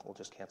 we'll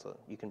just cancel it.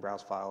 You can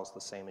browse files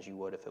the same as you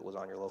would if it was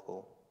on your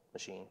local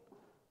machine.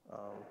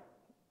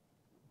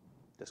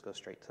 Just go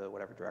straight to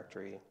whatever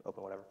directory,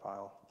 open whatever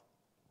file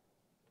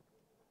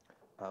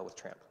with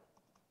tramp.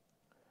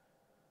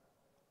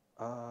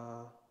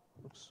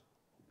 Oops,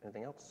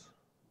 anything else?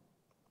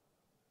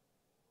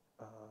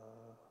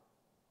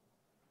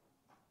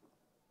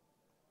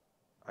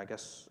 I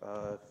guess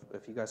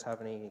if you guys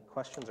have any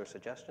questions or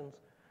suggestions,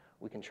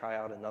 we can try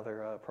out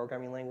another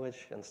programming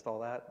language, install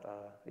that.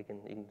 You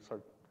can sort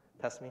of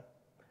test me.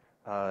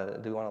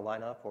 Do you want to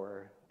line up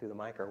or do the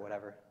mic or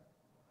whatever?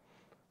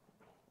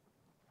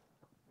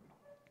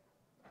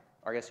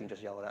 Or I guess you can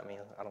just yell it at me.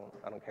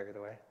 I don't care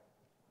either way.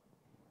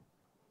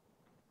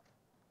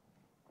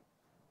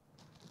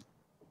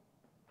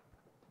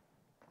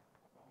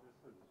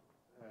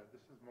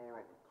 This is more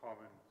of a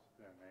comment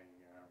than a.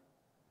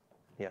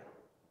 Yeah.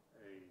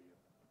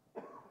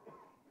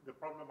 The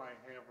problem I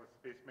have with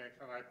SpaceMax,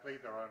 and I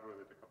played around with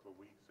it a couple of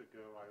weeks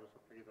ago. I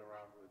also played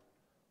around with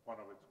one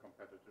of its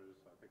competitors.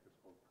 I think it's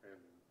called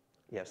Prelude.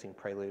 Yeah, I've seen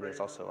Prelude.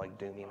 There's also like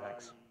Doom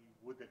Emacs. I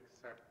would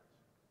accept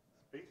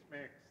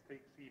SpaceMax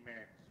takes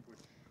Emacs,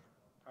 which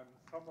I'm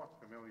somewhat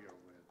familiar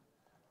with,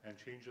 and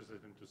changes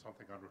it into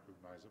something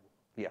unrecognizable.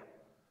 Yeah.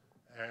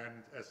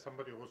 And as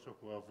somebody also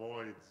who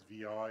avoids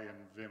VI and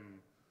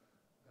Vim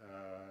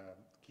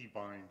key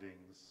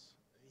bindings,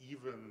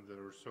 even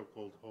their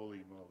so-called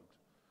holy mode.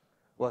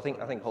 Well, I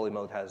think holy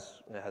mode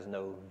has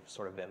no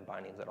sort of Vim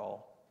bindings at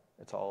all.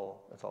 It's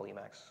all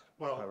Emacs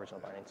original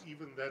bindings.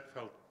 Even that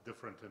felt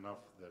different enough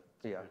that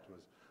it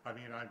was. I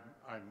mean,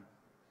 I'm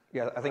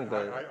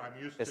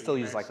used to still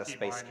uses Emacs like the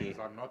space key.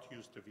 I'm not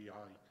used to VI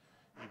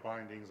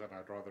bindings, and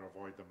I'd rather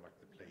avoid them like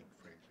the plague,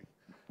 frankly.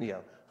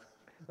 Yeah.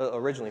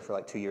 Originally, for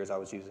like 2 years, I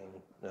was using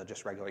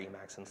just regular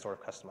Emacs and sort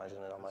of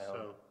customizing it on my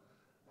own.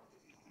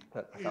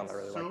 But I found I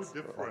really liked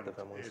the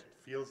Vim ones. It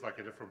feels like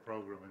a different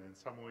program, and in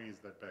some ways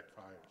that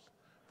backfires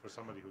for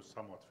somebody who's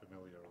somewhat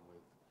familiar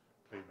with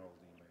plain old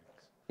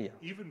Emacs. Yeah.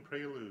 Even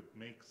Prelude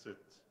makes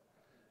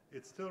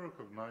it's still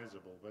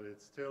recognizable, but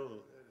it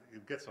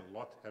gets a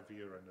lot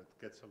heavier and it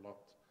gets a lot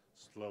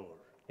slower.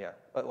 Yeah,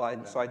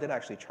 so I did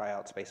actually try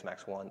out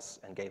Spacemacs once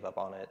and gave up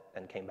on it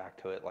and came back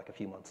to it like a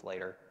few months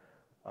later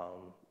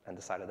and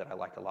decided that I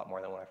liked it a lot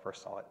more than when I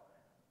first saw it.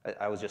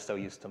 I was just so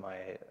used to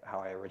how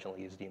I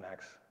originally used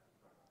Emacs.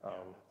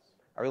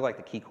 I really like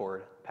the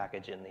keycord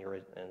package in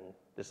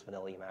this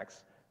vanilla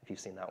Emacs. If you've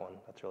seen that one,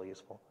 that's really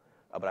useful.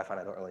 But I find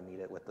I don't really need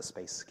it with the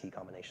space key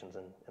combinations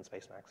in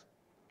Spacemacs.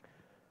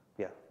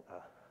 Yeah,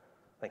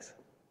 thanks.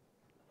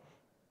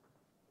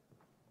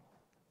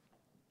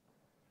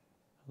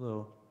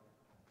 Hello.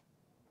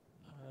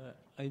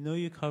 I know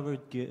you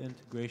covered Git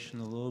integration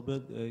a little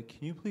bit.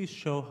 Can you please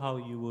show how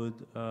you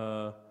would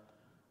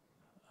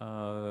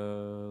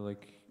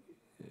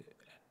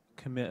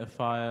commit a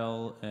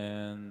file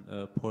and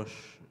push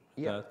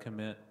that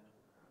commit?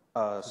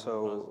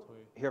 So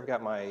here I've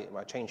got my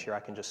change here. I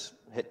can just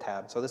hit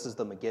tab. So this is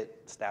the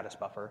Git status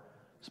buffer,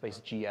 space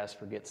GS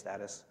for Git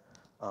status.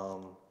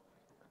 So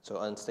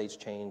unstage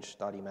change,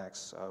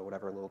 .emacs,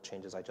 whatever little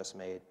changes I just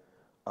made.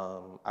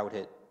 I would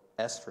hit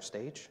S for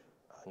stage,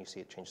 and you see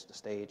it changes to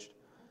staged.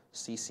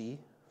 CC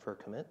for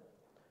commit.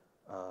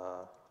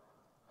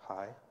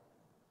 Hi,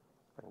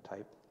 if I can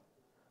type.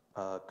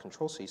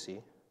 Control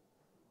CC,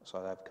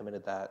 so I've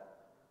committed that.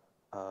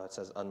 It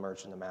says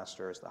unmerged in the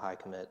master is the high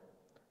commit.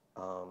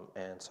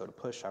 And so to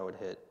push, I would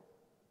hit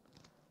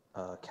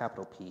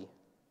capital P,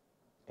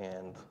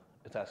 and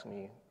it's asking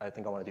me, I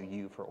think I want to do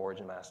U for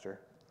origin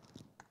master.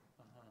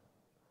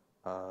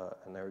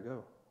 And there we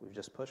go. We've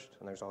just pushed,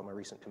 and there's all my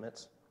recent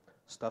commits.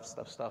 Stuff,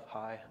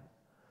 hi.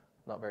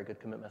 Not very good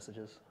commit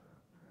messages.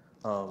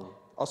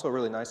 Also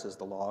really nice is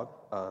the log.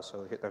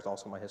 So there's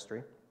also my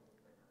history.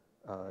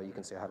 You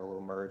can see I had a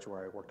little merge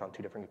where I worked on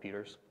 2 different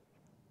computers.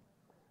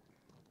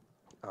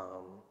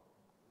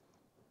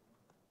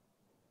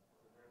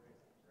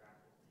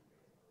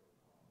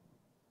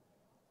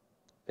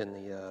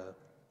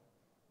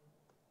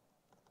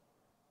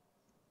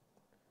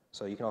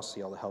 So you can also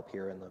see all the help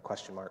here in the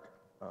question mark.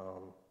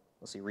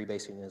 Let's see,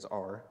 rebasing is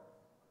R.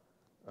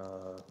 I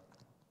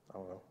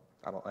don't know.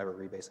 I don't ever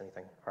rebase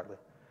anything, hardly.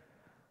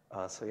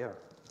 So yeah.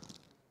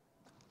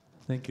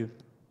 Thank you.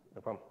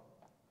 No problem.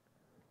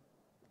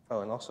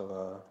 Oh, and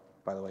also,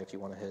 by the way, if you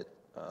want to hit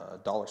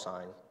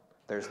 $,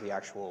 there's the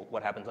actual,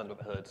 what happens under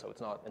the hood, so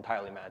it's not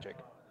entirely magic.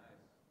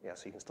 Yeah,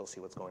 so you can still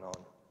see what's going on.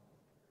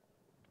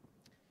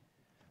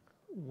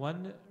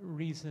 One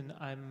reason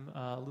I'm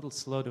a little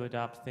slow to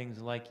adopt things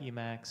like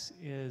Emacs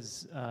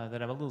is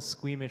that I'm a little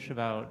squeamish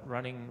about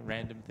running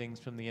random things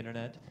from the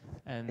internet,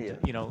 and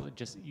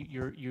just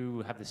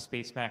you have the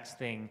Spacemacs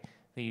thing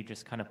that you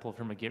just kind of pull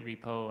from a Git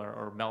repo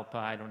or Melpa.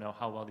 I don't know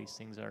how well these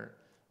things are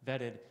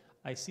vetted.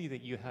 I see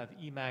that you have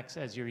Emacs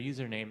as your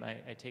username.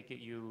 I take it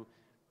you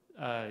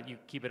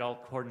keep it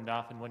all cordoned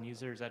off in one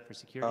user. Is that for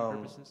security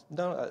purposes?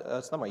 No,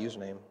 that's not my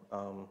username.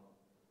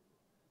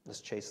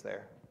 There's Chase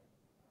there.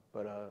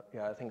 But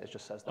yeah, I think it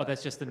just says that. Oh,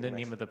 that's just the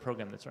name of the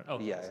program that's run. Oh,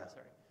 yeah, yes, yeah.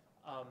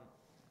 Sorry.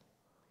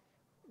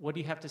 What do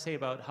you have to say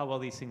about how well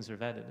these things are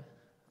vetted?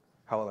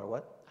 How well are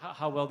what?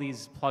 How well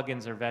these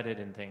plugins are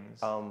vetted and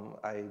things?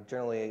 I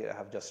generally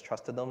have just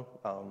trusted them.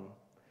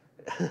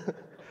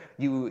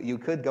 You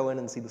could go in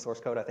and see the source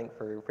code, I think,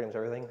 for pretty much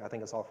everything. I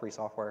think it's all free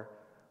software.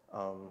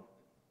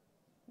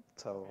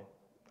 So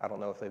I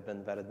don't know if they've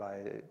been vetted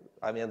by,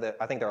 I mean,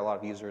 I think there are a lot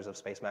of users of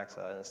Spacemacs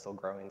and it's still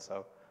growing,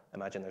 so I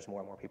imagine there's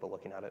more and more people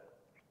looking at it.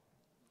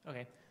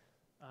 Okay.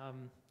 All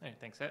right,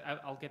 thanks.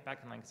 I'll get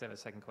back in line because I have a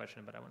second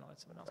question, but I want to let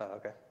someone else.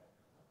 Okay.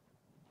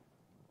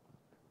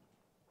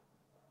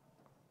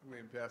 I'm the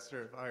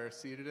ambassador of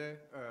IRC today.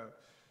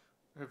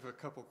 I have a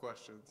couple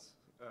questions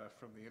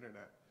from the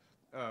internet.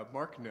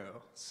 Mark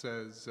No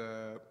says,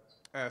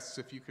 asks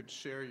if you could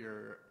share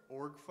your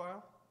org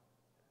file.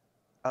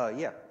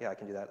 Yeah, I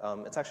can do that.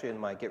 It's actually in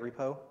my Git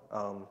repo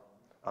on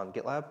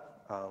GitLab.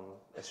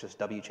 It's just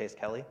W Chase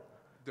Kelley.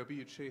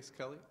 W Chase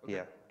Kelley? Okay.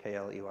 Yeah,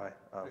 Kley.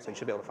 So you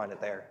should be able to find it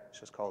there. It's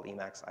just called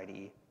Emacs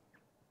IDE.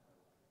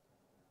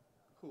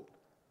 Cool.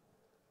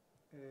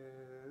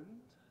 And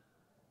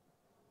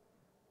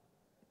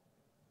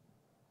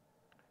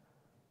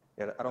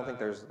Yeah, I don't think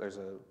there's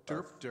a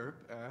Derp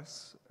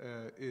asks,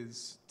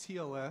 is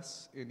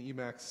TLS in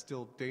Emacs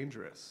still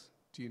dangerous?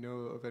 Do you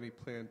know of any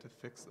plan to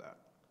fix that?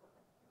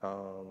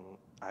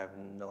 I have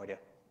no idea.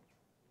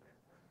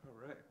 All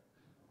right.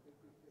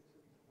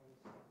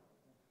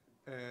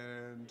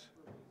 And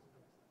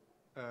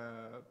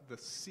the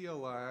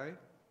CLI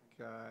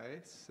guy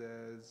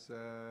says,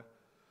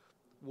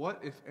 what,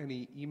 if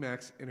any,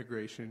 Emacs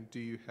integration do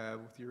you have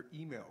with your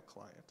email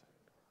client?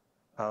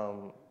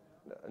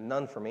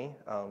 None for me,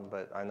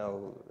 but I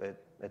know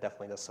it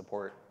definitely does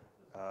support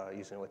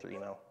using it with your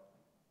email.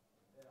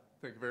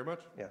 Thank you very much.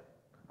 Yeah.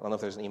 I don't know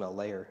if there's an email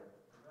layer.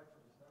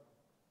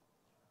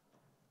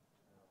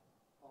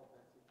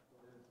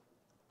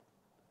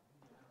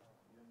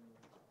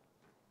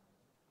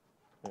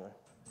 Anyway.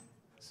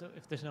 So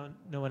if there's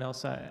no one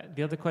else,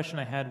 the other question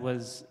I had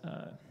was,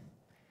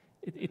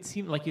 it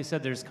seemed like you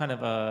said there's kind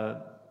of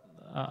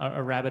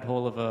a rabbit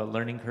hole of a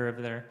learning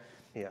curve there.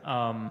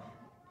 Yeah.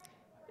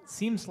 It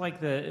seems like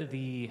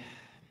the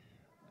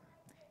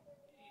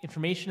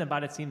information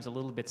about it seems a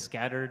little bit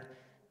scattered.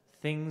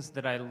 Things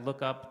that I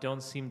look up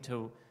don't seem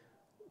to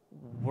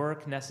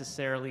work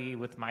necessarily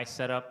with my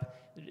setup.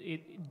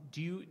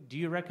 Do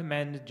you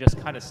recommend just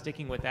kind of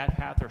sticking with that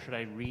path, or should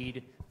I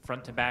read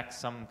front to back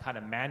some kind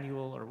of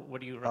manual, or what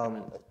do you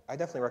recommend? I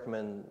definitely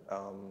recommend.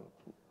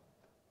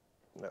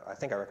 I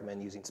think I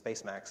recommend using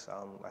Spacemacs.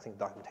 I think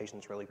the documentation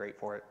is really great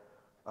for it.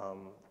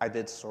 I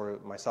did sort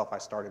of myself. I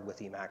started with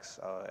Emacs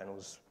and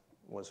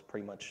was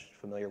pretty much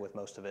familiar with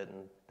most of it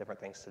and different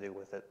things to do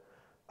with it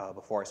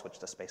before I switched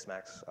to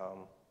Spacemacs.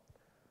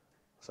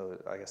 So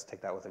I guess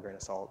take that with a grain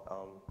of salt.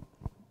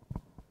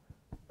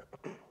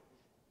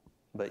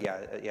 But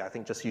yeah, I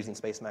think just using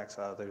Spacemacs,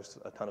 there's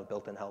a ton of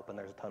built-in help and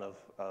there's a ton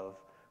of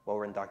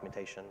well-written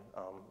documentation.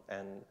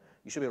 And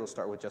you should be able to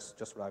start with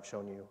just what I've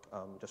shown you.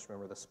 Just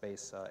remember the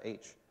space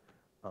H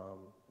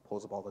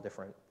pulls up all the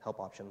different help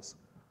options.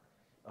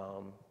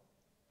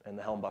 And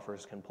the Helm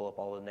buffers can pull up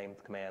all the named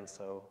commands,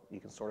 so you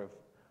can sort of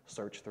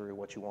search through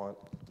what you want.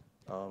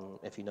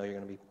 If you know you're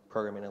going to be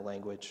programming a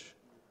language,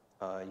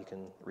 you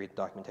can read the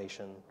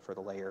documentation for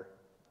the layer.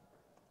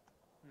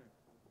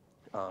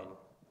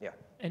 Yeah.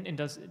 And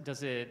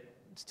does it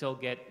still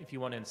get, if you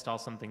want to install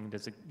something, do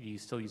you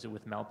still use it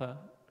with Melpa?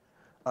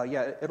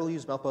 Yeah, it'll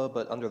use Melpa,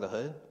 but under the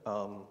hood.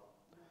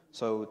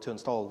 So to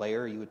install a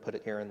layer, you would put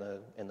it here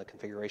in the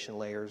configuration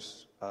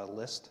layers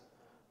list.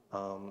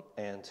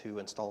 And to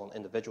install an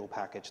individual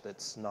package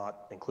that's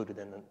not included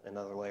in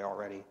another layer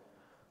already,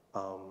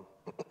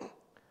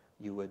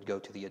 you would go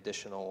to the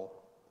additional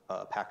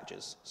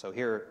packages. So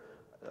here,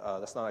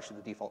 that's not actually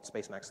the default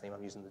Spacemacs theme.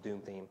 I'm using the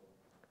Doom theme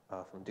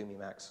from Doom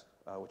Emacs,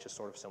 which is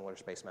sort of similar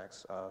to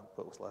Spacemacs,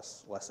 but with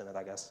less in it,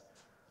 I guess.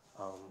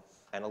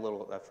 And a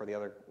little, for the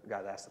other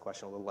guy that asked the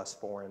question, a little less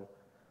foreign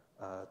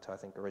to, I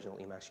think, original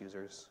Emacs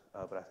users,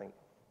 but I think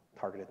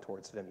targeted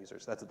towards Vim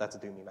users. That's a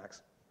Doom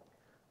Emacs.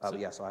 But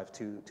yeah, so I have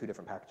two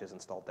different packages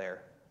installed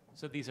there.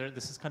 So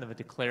this is kind of a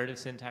declarative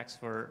syntax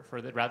for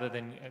that, rather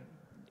than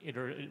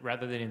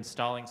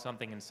installing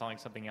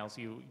something else,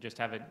 you just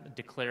have it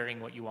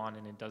declaring what you want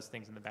and it does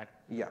things in the back.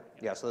 Yeah.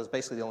 So there's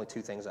basically the only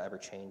two things I ever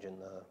change in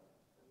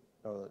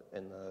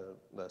the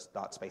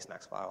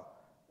 .spacemacs file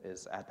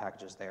is add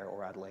packages there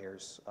or add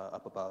layers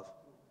up above.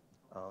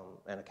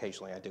 And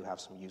occasionally I do have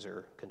some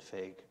user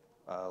config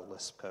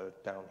Lisp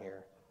code down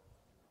here.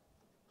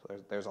 So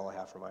there's all I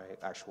have for my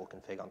actual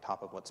config on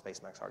top of what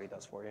Spacemacs already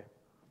does for you.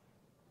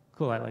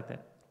 Cool, I like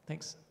that.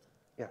 Thanks.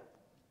 Yeah.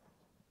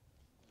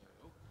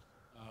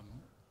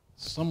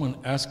 Someone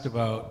asked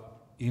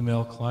about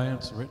email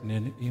clients written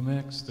in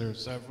Emacs. There are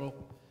several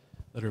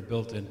that are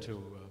built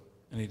into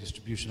any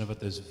distribution of it.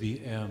 There's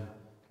VM,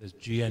 there's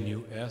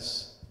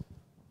GNUS,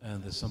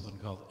 and there's something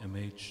called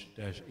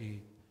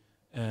MH-E.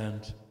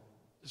 And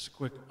just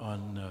quick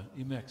on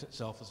Emacs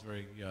itself is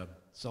very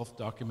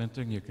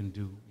self-documenting. You can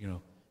do,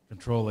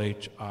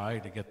 Control-H-I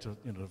to get to,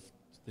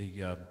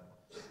 the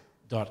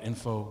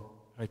 .info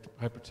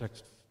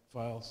hypertext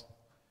files.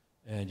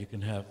 And you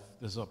can have,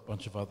 there's a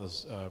bunch of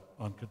others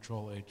on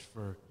Control-H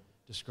for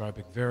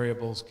describing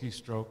variables,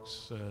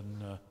 keystrokes,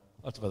 and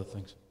lots of other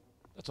things.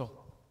 That's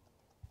all.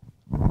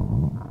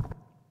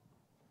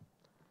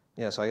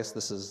 Yeah, so I guess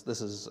this is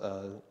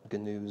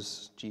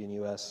GNU's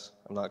GNUS.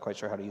 I'm not quite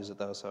sure how to use it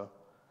though, so.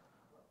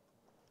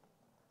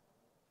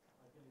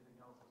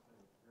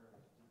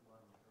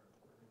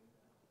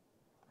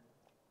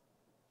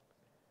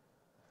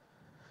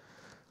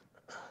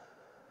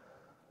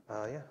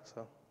 Yeah,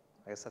 so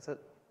I guess that's it.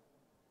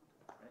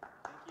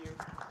 Thank you.